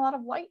there wasn't a lot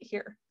of light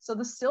here. So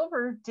the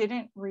silver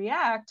didn't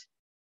react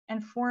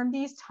and form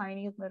these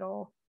tiny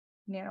little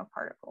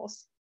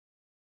nanoparticles.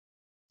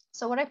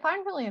 So what I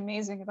find really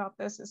amazing about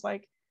this is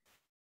like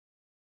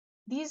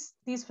these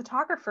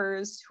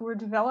photographers who were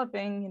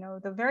developing, you know,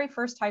 the very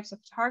first types of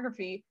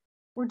photography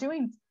were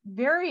doing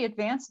very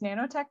advanced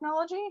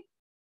nanotechnology,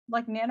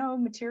 like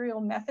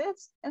nanomaterial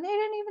methods, and they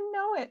didn't even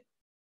know it.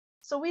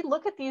 So we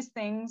look at these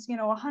things, you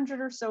know,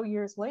 100 or so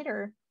years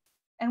later,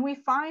 and we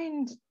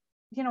find,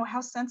 you know,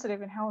 how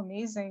sensitive and how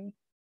amazing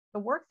the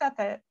work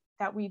that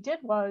we did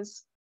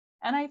was.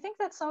 And I think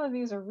that some of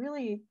these are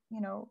really,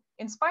 you know,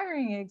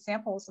 inspiring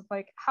examples of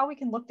like how we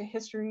can look to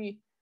history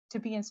to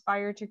be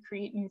inspired to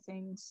create new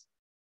things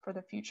for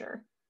the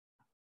future.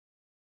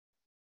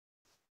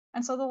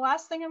 And so the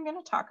last thing I'm going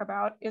to talk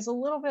about is a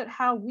little bit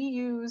how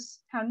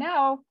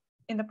now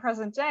in the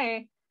present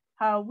day,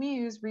 how we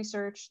use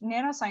research,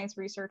 nanoscience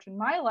research in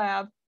my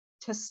lab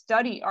to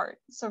study art.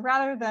 So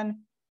rather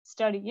than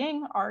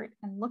studying art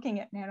and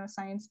looking at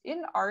nanoscience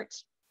in art,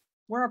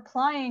 we're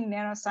applying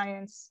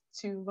nanoscience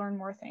to learn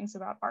more things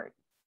about art.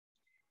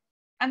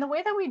 And the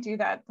way that we do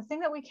that, the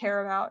thing that we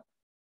care about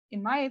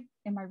in my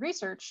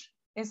research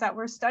is that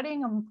we're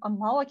studying a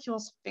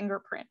molecule's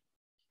fingerprint.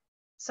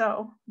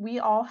 So we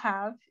all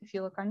have, if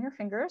you look on your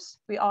fingers,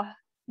 we all,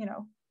 you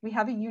know, we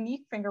have a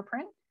unique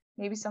fingerprint.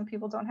 Maybe some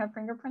people don't have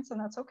fingerprints, and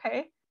that's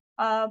okay.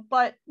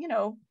 But, you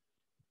know,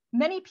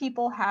 many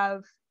people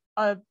have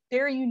a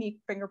very unique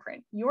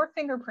fingerprint. Your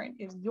fingerprint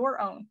is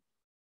your own.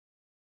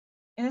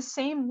 In the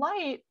same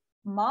light,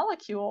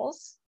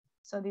 molecules,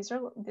 so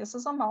this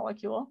is a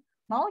molecule.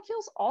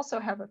 Molecules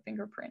also have a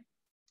fingerprint.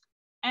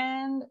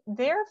 And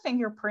their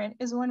fingerprint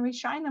is when we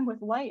shine them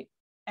with light.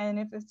 And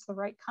if it's the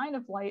right kind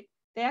of light,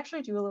 they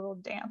actually do a little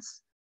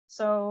dance.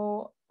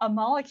 So a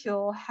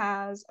molecule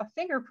has a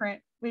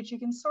fingerprint, which you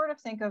can sort of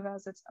think of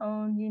as its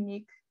own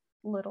unique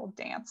little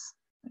dance.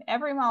 And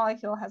every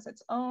molecule has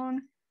its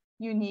own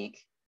unique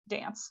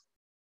dance.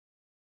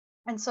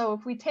 And so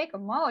if we take a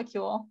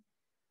molecule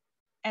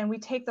and we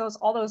take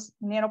all those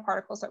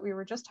nanoparticles that we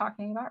were just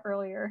talking about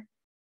earlier,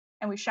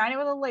 and we shine it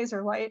with a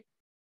laser light,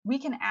 we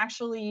can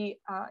actually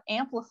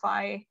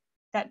amplify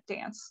that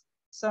dance.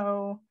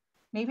 So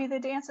maybe the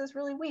dance is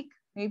really weak.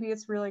 Maybe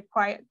it's really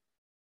quiet.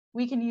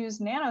 We can use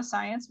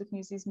nanoscience, we can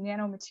use these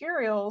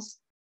nanomaterials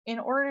in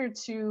order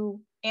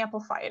to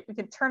amplify it. We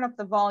can turn up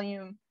the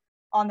volume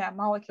on that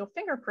molecule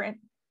fingerprint.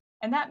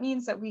 And that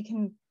means that we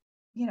can,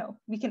 you know,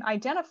 we can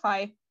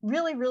identify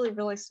really, really,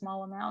 really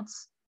small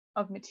amounts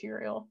of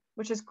material,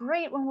 which is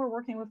great when we're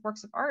working with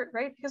works of art,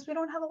 right? Because we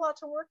don't have a lot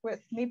to work with.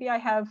 Maybe I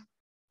have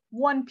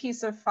one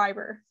piece of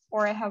fiber,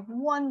 or I have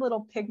one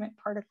little pigment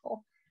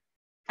particle,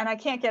 and I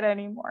can't get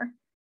any more.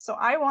 So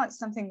I want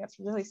something that's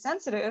really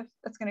sensitive,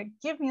 that's going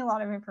to give me a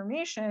lot of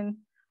information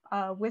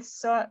with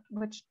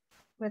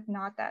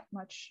not that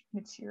much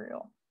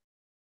material.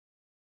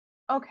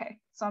 Okay,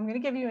 so I'm going to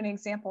give you an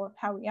example of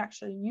how we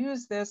actually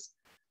use this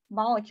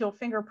molecule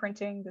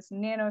fingerprinting, this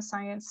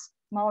nanoscience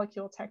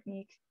molecule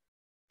technique,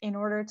 in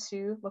order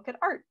to look at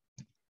art.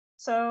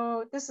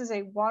 So this is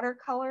a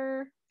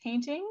watercolor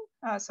painting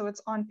So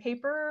it's on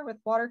paper with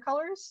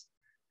watercolors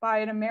by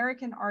an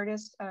American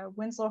artist,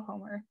 Winslow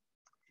Homer.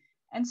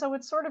 And so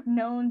it's sort of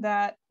known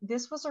that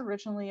this was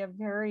originally a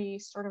very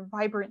sort of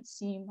vibrant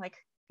scene. Like,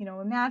 you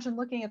know, imagine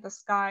looking at the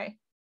sky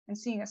and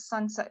seeing a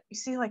sunset. You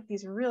see like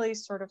these really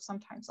sort of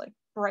sometimes like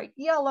bright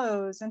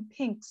yellows and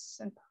pinks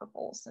and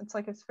purples. It's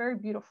like, it's very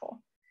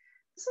beautiful.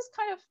 This is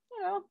kind of,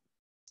 you know,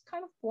 it's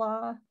kind of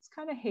blah. It's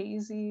kind of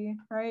hazy,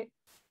 right?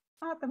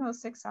 Not the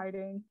most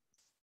exciting.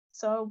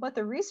 So what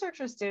the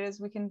researchers did is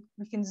we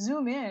can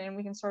zoom in and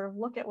we can sort of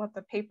look at what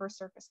the paper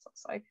surface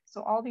looks like.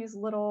 So all these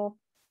little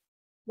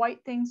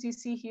white things you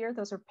see here,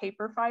 those are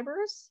paper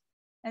fibers.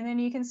 And then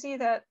you can see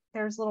that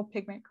there's little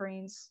pigment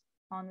grains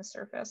on the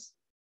surface.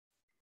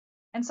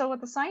 And so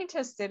what the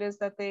scientists did is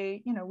that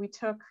they, you know, we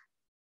took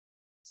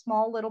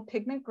small little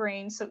pigment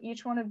grains. So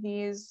each one of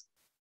these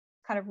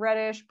kind of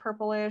reddish,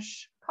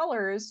 purplish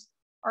colors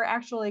are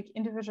actually like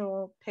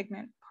individual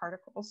pigment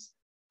particles.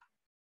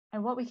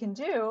 And what we can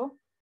do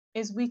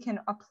is we can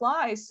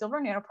apply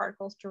silver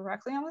nanoparticles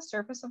directly on the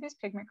surface of these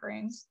pigment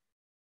grains,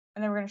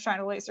 and then we're going to shine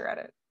a laser at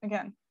it.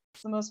 Again,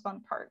 it's the most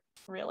fun part,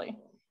 really.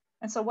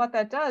 And so what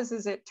that does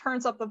is it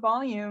turns up the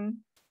volume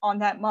on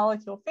that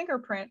molecule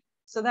fingerprint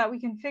so that we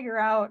can figure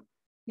out,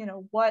 you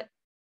know, what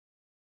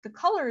the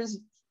colors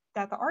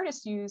that the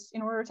artist used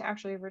in order to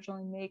actually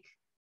originally make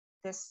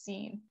this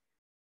scene.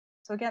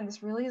 So again,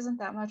 this really isn't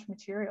that much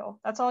material.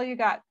 That's all you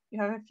got.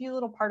 You have a few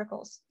little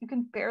particles. You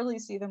can barely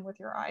see them with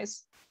your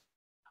eyes.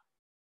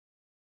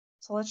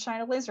 So let's shine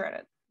a laser at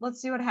it.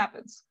 Let's see what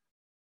happens.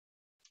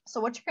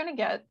 So what you're going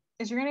to get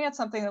is you're going to get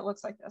something that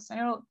looks like this. I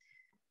know,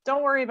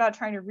 don't worry about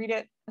trying to read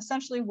it.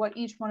 Essentially what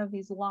each one of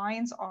these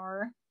lines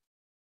are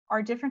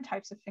different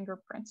types of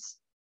fingerprints.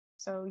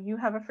 So you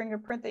have a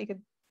fingerprint that you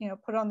could, you know,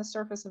 put on the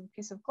surface of a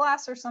piece of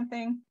glass or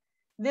something.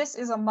 This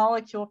is a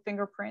molecule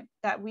fingerprint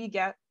that we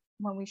get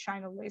when we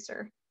shine a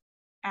laser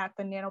at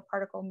the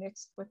nanoparticle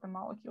mixed with the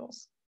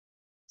molecules.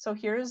 So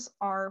here's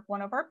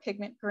one of our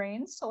pigment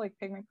grains, so like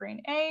pigment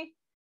grain A,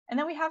 and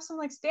then we have some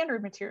like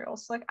standard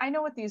materials. Like I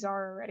know what these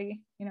are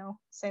already, you know,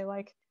 say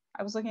like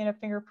I was looking at a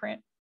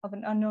fingerprint of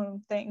an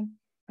unknown thing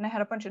and I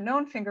had a bunch of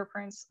known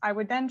fingerprints. I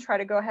would then try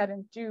to go ahead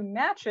and do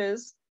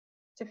matches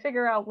to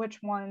figure out which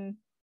one,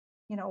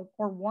 you know,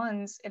 or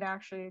ones it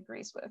actually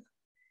agrees with.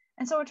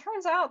 And so it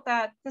turns out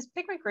that this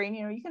pigment grain,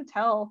 you know, you can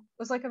tell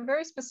was like a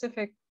very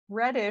specific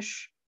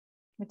reddish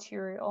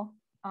material,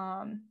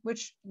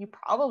 which you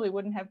probably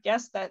wouldn't have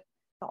guessed that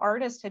the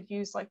artist had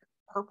used like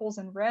purples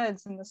and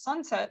reds in the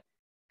sunset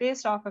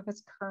based off of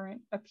its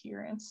current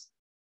appearance.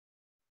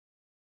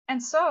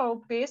 And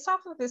so based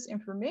off of this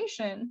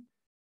information,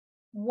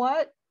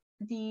 what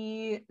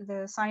the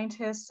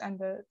scientists and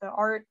the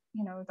art,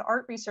 you know, the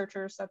art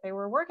researchers that they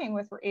were working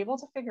with were able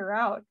to figure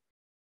out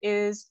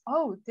is,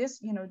 oh, this,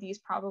 you know, these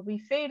probably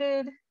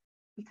faded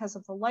because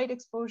of the light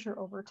exposure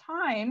over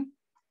time.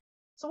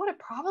 So what it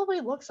probably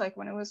looks like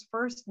when it was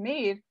first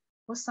made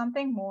was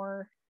something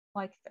more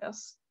like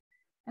this.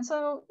 And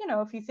so, you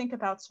know, if you think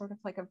about sort of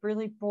like a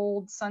really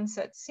bold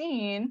sunset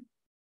scene,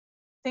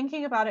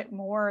 thinking about it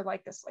more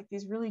like this, like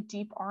these really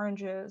deep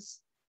oranges,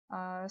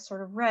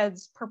 sort of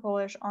reds,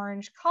 purplish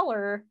orange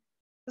color,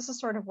 this is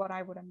sort of what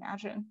I would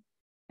imagine.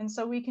 And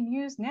so we can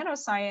use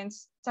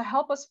nanoscience to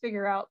help us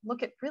figure out,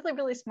 look at really,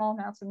 really small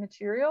amounts of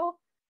material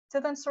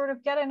to then sort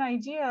of get an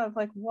idea of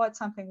like what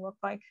something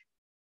looked like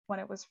when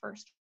it was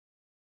first.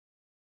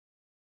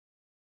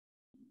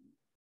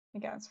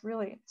 Again, it's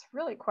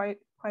really quite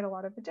a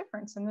lot of a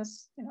difference. And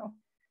this, you know,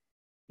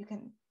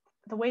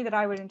 the way that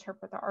I would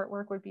interpret the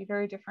artwork would be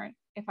very different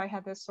if I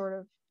had this sort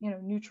of, you know,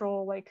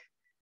 neutral like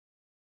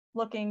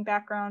looking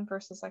background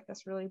versus like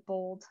this really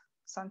bold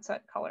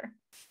sunset color.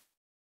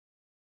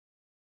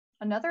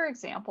 Another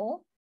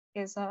example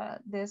is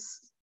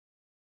this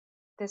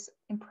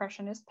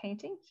impressionist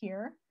painting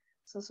here.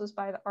 So this was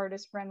by the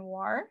artist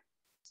Renoir.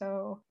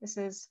 So this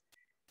is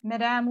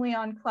Madame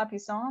Léon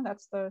Clapison,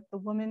 that's the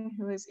woman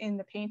who is in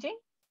the painting.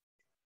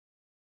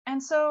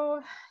 And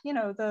so, you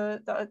know,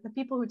 the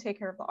people who take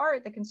care of the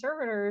art, the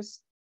conservators,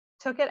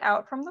 took it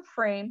out from the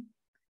frame.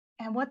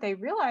 And what they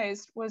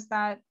realized was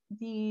that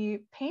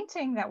the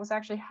painting that was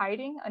actually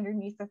hiding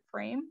underneath the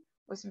frame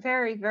was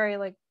very, very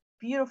like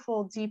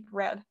beautiful, deep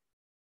red.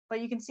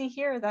 But you can see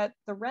here that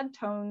the red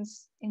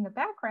tones in the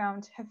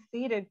background have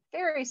faded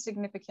very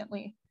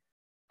significantly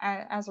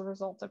as a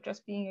result of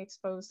just being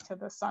exposed to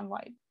the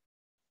sunlight.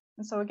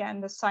 And so again,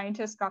 the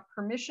scientists got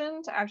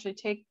permission to actually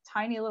take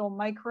tiny little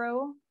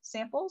micro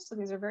samples. So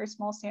these are very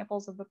small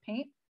samples of the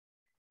paint.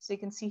 So you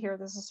can see here,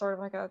 this is sort of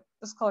like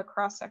this is called a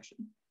cross section.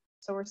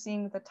 So we're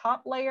seeing the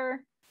top layer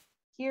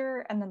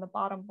here and then the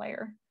bottom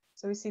layer.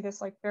 So we see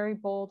this like very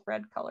bold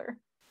red color.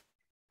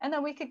 And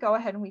then we could go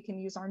ahead and we can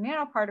use our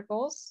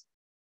nanoparticles,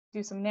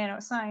 do some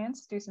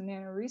nanoscience, do some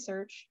nano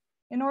research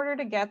in order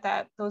to get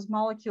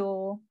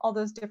all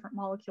those different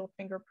molecule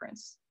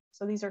fingerprints.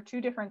 So these are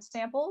two different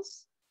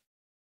samples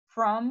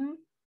from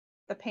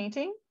the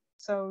painting.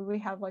 So we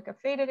have like a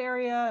faded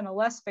area and a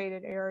less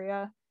faded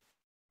area.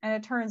 And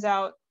it turns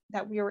out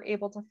that we were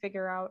able to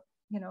figure out,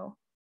 you know,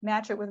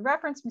 match it with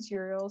reference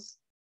materials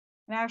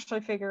and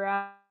actually figure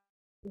out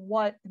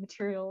what the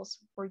materials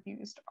were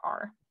used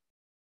are.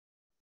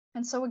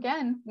 And so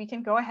again, we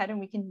can go ahead and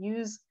we can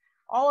use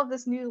all of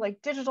this new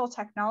like digital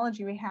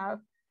technology we have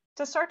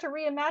to start to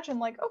reimagine,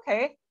 like,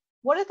 okay,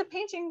 what did the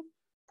painting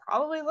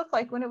probably look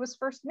like when it was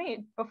first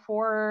made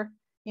before,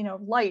 you know,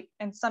 light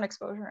and sun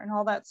exposure and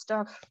all that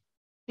stuff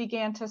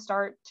began to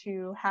start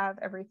to have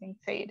everything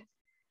fade.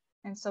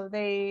 And so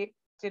they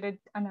did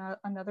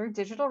another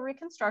digital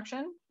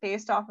reconstruction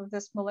based off of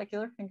this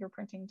molecular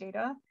fingerprinting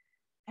data.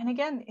 And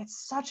again,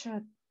 it's such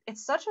a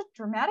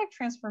dramatic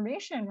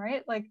transformation,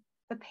 right? Like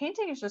the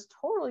painting is just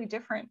totally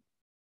different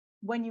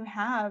when you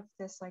have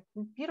this like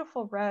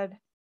beautiful red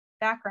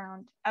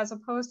background as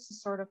opposed to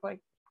sort of like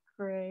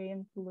gray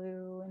and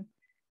blue and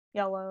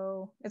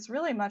yellow. It's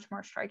really much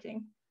more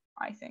striking,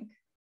 I think.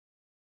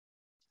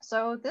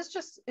 So this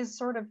just is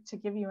sort of to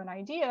give you an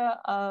idea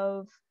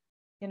of,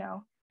 you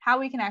know, how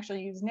we can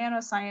actually use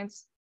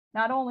nanoscience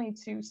not only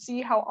to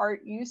see how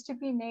art used to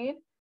be made,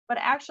 but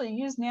actually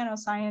use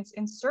nanoscience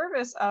in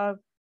service of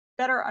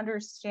better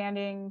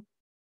understanding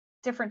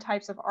different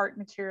types of art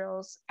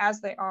materials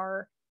as they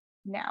are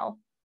now.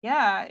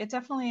 Yeah, it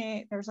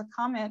definitely, there's a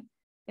comment,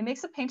 it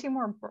makes the painting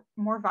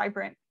more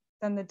vibrant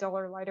than the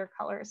duller, lighter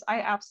colors.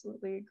 I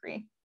absolutely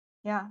agree.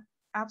 Yeah,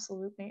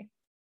 absolutely.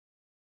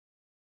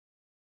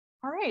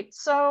 All right,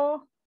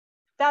 so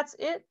that's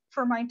it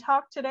for my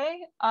talk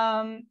today.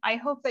 I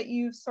hope that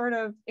you've sort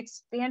of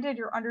expanded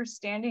your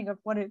understanding of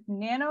what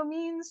nano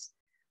means,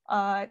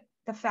 the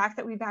fact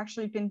that we've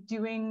actually been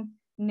doing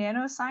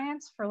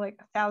nanoscience for like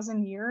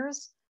 1,000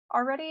 years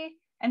already,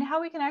 and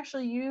how we can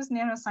actually use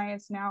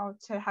nanoscience now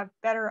to have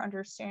better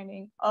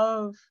understanding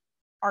of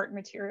art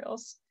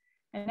materials.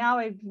 And now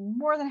I'd be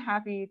more than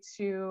happy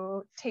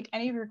to take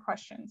any of your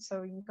questions.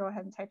 So you can go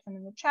ahead and type them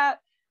in the chat,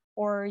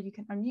 or you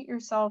can unmute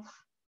yourself,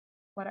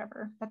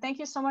 whatever. But thank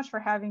you so much for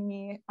having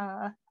me.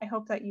 I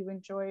hope that you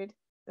enjoyed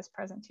this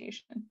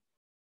presentation.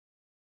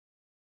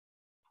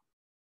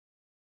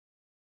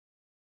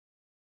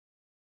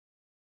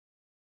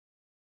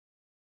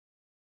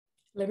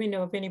 Let me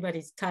know if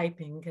anybody's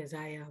typing because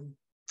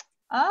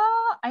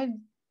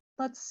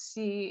Let's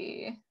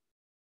see,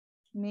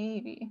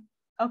 maybe.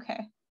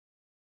 Okay,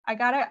 I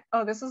got it.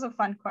 Oh, this is a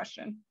fun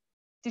question.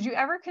 Did you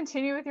ever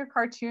continue with your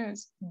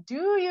cartoons?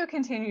 Do you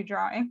continue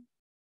drawing?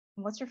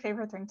 What's your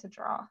favorite thing to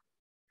draw?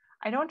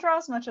 I don't draw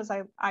as much as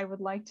I would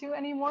like to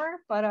anymore,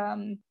 but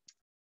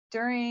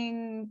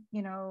during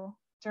the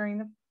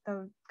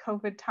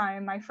COVID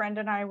time, my friend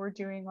and I were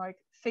doing like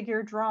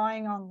figure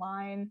drawing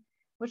online,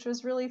 which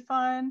was really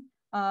fun.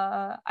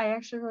 I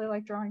actually really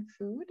like drawing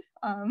food.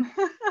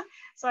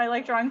 So I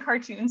like drawing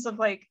cartoons of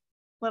like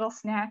little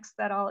snacks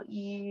that I'll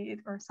eat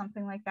or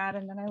something like that.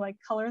 And then I like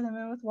color them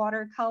in with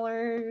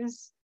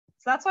watercolors.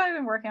 So that's what I've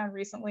been working on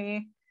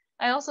recently.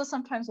 I also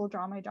sometimes will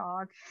draw my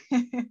dog,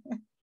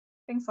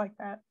 things like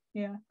that.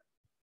 Yeah,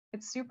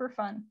 it's super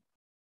fun.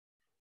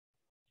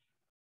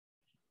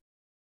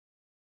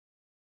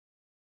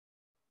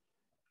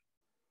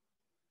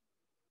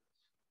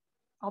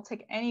 I'll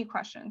take any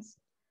questions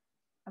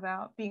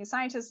about being a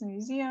scientist in a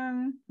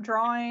museum,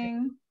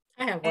 drawing,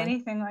 I have one.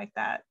 anything like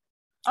that.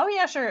 Oh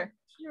yeah, sure.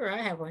 Sure,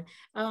 I have one.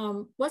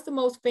 What's the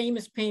most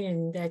famous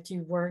painting that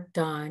you worked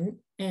on?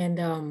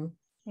 And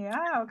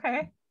Yeah,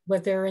 okay.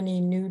 was there any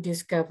new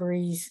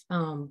discoveries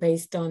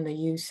based on the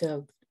use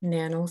of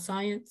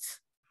nanoscience?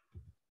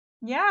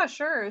 Yeah,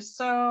 sure.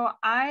 So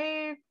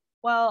a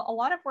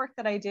lot of work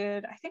that I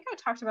did, I think I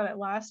talked about it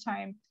last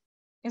time,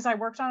 is I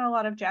worked on a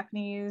lot of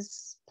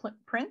Japanese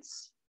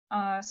prints.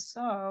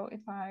 So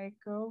if I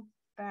go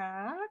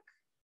back,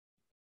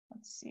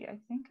 let's see, I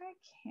think I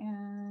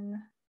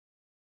can,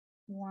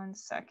 1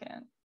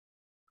 second.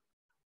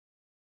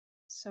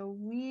 So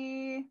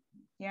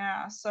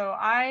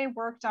I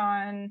worked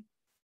on,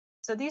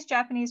 so these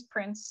Japanese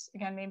prints,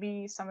 again,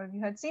 maybe some of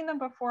you had seen them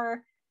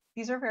before.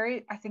 These are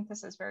I think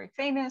this is very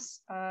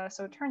famous.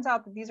 So it turns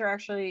out that these are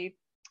actually,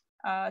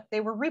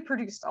 they were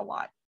reproduced a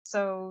lot.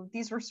 So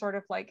these were sort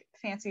of like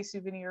fancy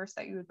souvenirs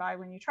that you would buy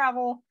when you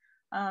travel.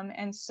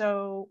 And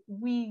so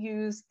we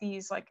use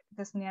this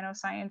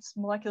nanoscience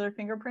molecular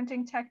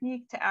fingerprinting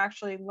technique to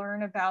actually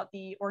learn about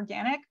the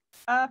organic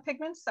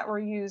pigments that were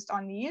used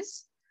on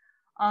these.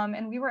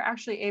 And we were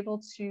actually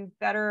able to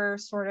better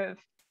sort of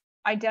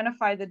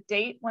identify the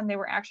date when they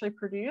were actually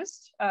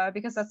produced,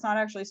 because that's not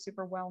actually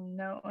super well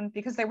known,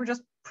 because they were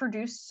just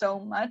produced so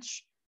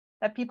much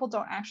that people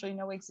don't actually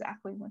know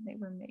exactly when they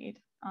were made.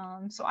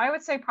 So I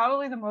would say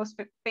probably the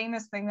most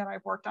famous thing that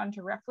I've worked on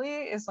directly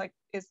is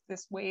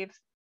this wave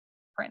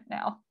print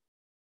now.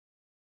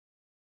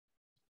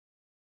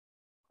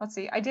 Let's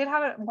see, I did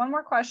have one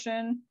more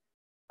question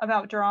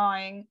about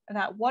drawing,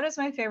 that what is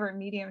my favorite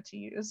medium to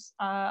use?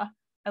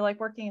 I like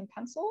working in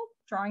pencil.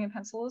 Drawing in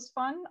pencil is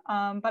fun,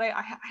 but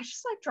I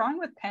just like drawing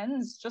with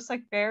pens, just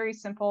like very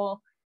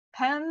simple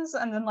pens,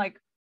 and then like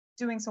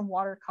doing some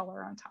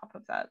watercolor on top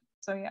of that.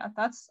 So yeah,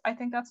 I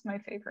think that's my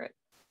favorite.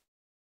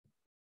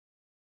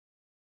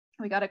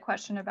 We got a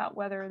question about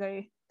whether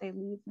they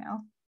leave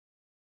now.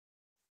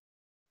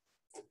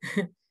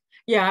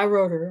 Yeah, I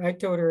wrote her. I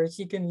told her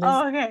she can list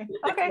Oh, okay.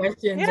 the Okay.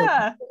 questions. Or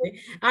Yeah.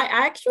 I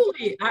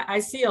actually I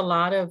see a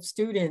lot of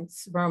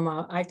students from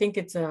I think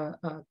it's a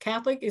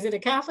Catholic. Is it a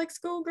Catholic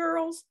school,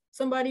 girls?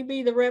 Somebody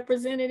be the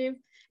representative.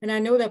 And I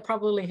know that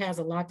probably has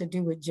a lot to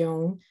do with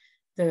Joan.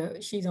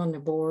 She's on the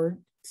board.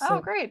 Oh, So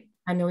great.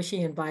 I know she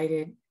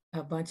invited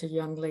a bunch of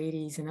young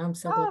ladies, and I'm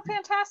so glad. Oh,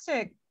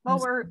 fantastic. I'm Well,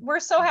 so, we're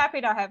so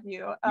happy to have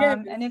you. yes,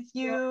 And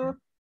yeah.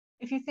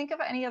 if you think of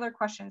any other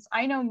questions,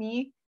 I know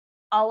me,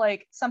 I'll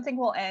like something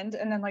will end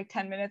and then like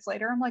 10 minutes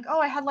later, I'm like, oh,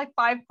 I had like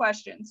 5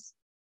 questions.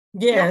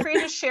 Yeah. Feel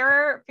free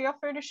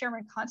to share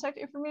my contact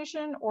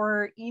information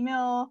or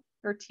email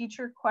your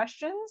teacher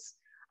questions.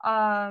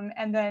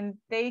 And then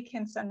they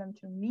can send them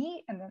to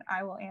me and then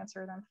I will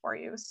answer them for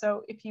you.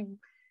 So if you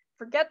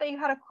forget that you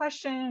had a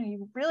question and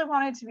you really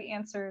want it to be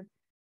answered,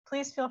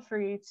 please feel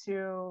free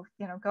to,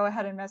 go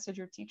ahead and message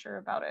your teacher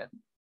about it.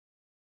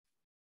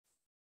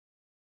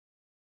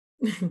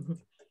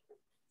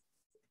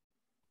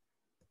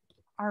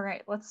 All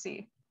right, let's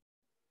see.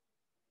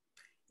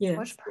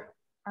 Yes.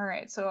 All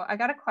right, so I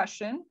got a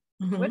question.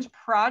 Mm-hmm. Which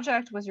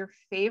project was your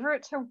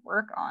favorite to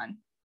work on?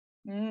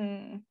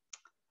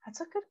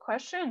 That's a good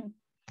question.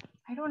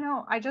 I don't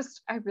know. I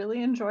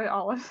really enjoy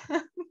all of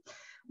them.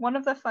 One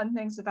of the fun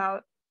things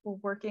about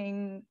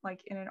working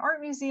like in an art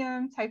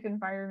museum type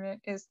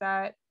environment is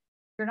that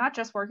you're not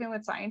just working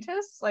with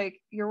scientists, like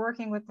you're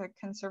working with the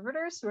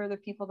conservators who are the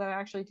people that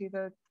actually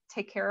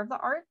take care of the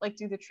art, like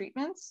do the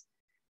treatments.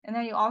 And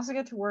then you also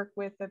get to work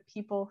with the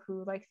people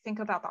who like think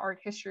about the art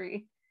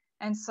history.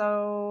 And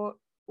so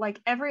like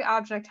every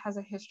object has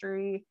a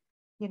history.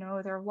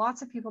 There are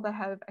lots of people that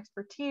have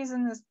expertise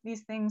in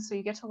these things. So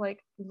you get to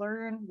like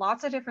learn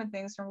lots of different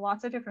things from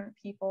lots of different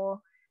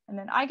people. And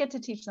then I get to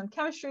teach them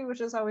chemistry,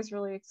 which is always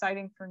really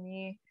exciting for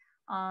me.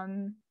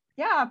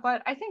 Yeah,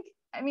 but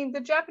I mean, the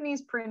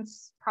Japanese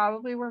prints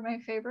probably were my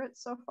favorite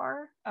so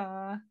far,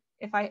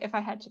 if I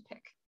had to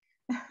pick.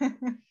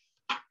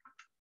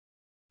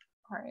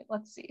 All right,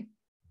 let's see.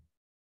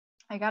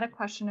 I got a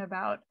question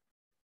about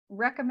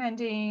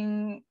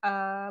recommending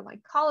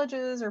like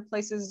colleges or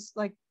places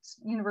like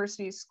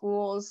universities,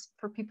 schools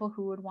for people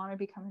who would want to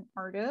become an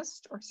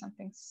artist or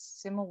something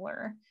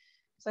similar.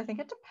 So I think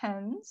it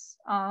depends.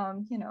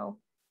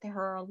 There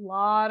are a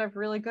lot of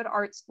really good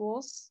art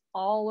schools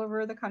all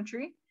over the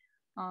country.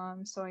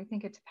 So I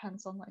think it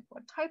depends on like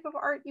what type of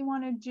art you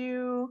want to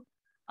do.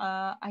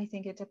 I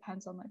think it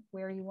depends on like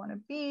where you want to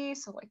be.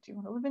 So like, do you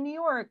want to live in New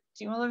York?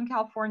 Do you want to live in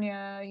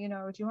California? Do you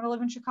want to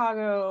live in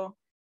Chicago?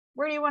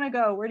 Where do you want to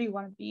go? Where do you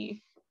want to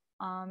be?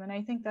 And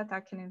I think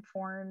that can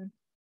inform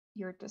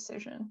your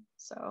decision.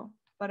 So,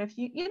 but if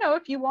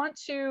you want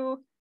to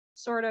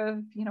sort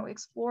of,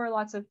 explore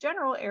lots of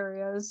general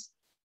areas,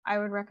 I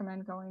would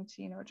recommend going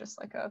to, just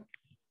like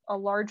a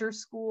larger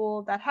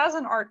school that has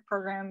an art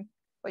program,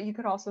 but you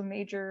could also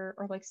major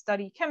or like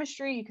study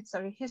chemistry, you could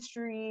study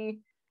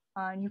history,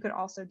 and you could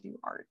also do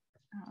art.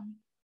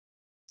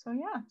 So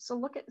yeah, so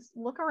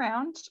look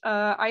around.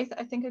 I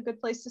think a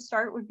good place to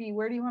start would be,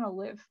 where do you want to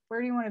live?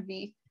 Where do you want to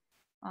be?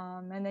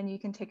 And then you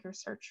can take your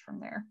search from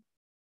there.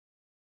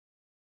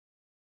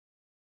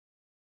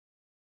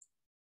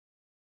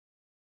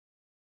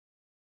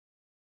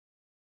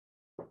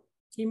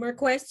 Any more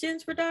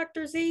questions for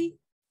Dr. Z?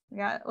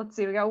 Let's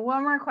see, we got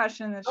one more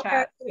question in the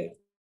chat. Okay.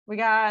 We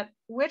got,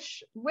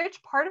 which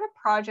part of a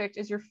project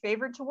is your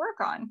favorite to work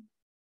on?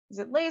 Is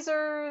it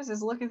lasers?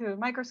 Is it looking through the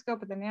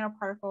microscope at the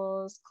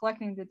nanoparticles,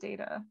 collecting the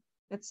data,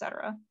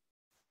 etc.?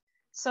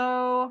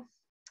 So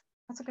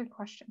that's a good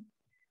question.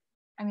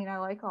 I mean, I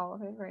like all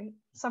of it, right?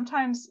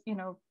 Sometimes,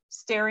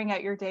 staring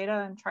at your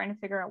data and trying to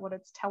figure out what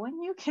it's telling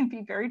you can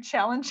be very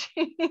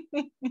challenging.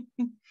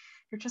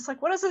 You're just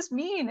like, what does this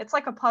mean? It's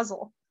like a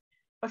puzzle.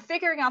 But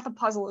figuring out the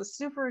puzzle is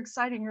super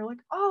exciting. You're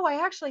like, oh,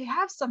 I actually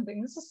have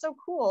something. This is so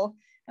cool.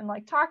 And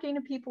like talking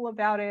to people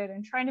about it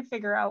and trying to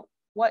figure out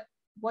what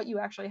you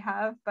actually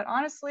have. But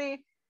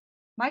honestly,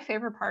 my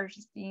favorite part is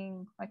just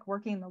being like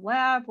working in the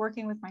lab,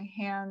 working with my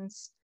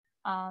hands.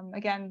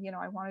 Again,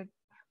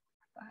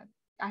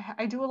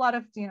 I do a lot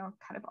of,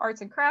 kind of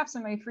arts and crafts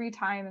in my free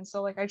time. And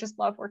so like, I just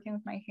love working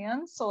with my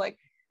hands. So like,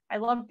 I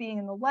love being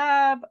in the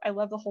lab. I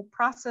love the whole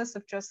process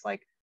of just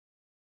like,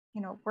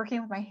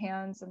 working with my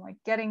hands and like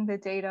getting the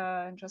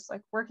data and just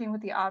like working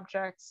with the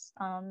objects.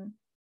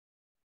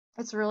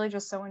 It's really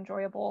just so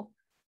enjoyable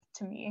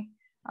to me.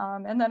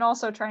 And then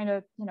also trying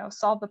to,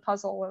 solve the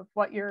puzzle of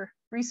what your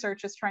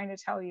research is trying to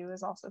tell you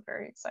is also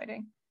very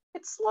exciting.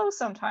 It's slow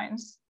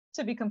sometimes,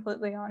 to be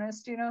completely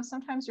honest.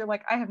 Sometimes you're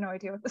like, I have no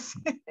idea what this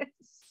is.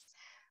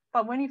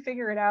 But when you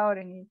figure it out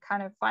and you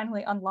kind of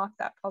finally unlock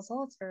that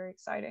puzzle, it's very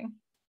exciting.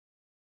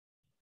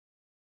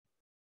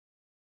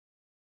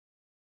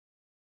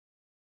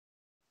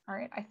 All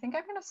right, I think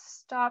I'm going to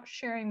stop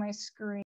sharing my screen.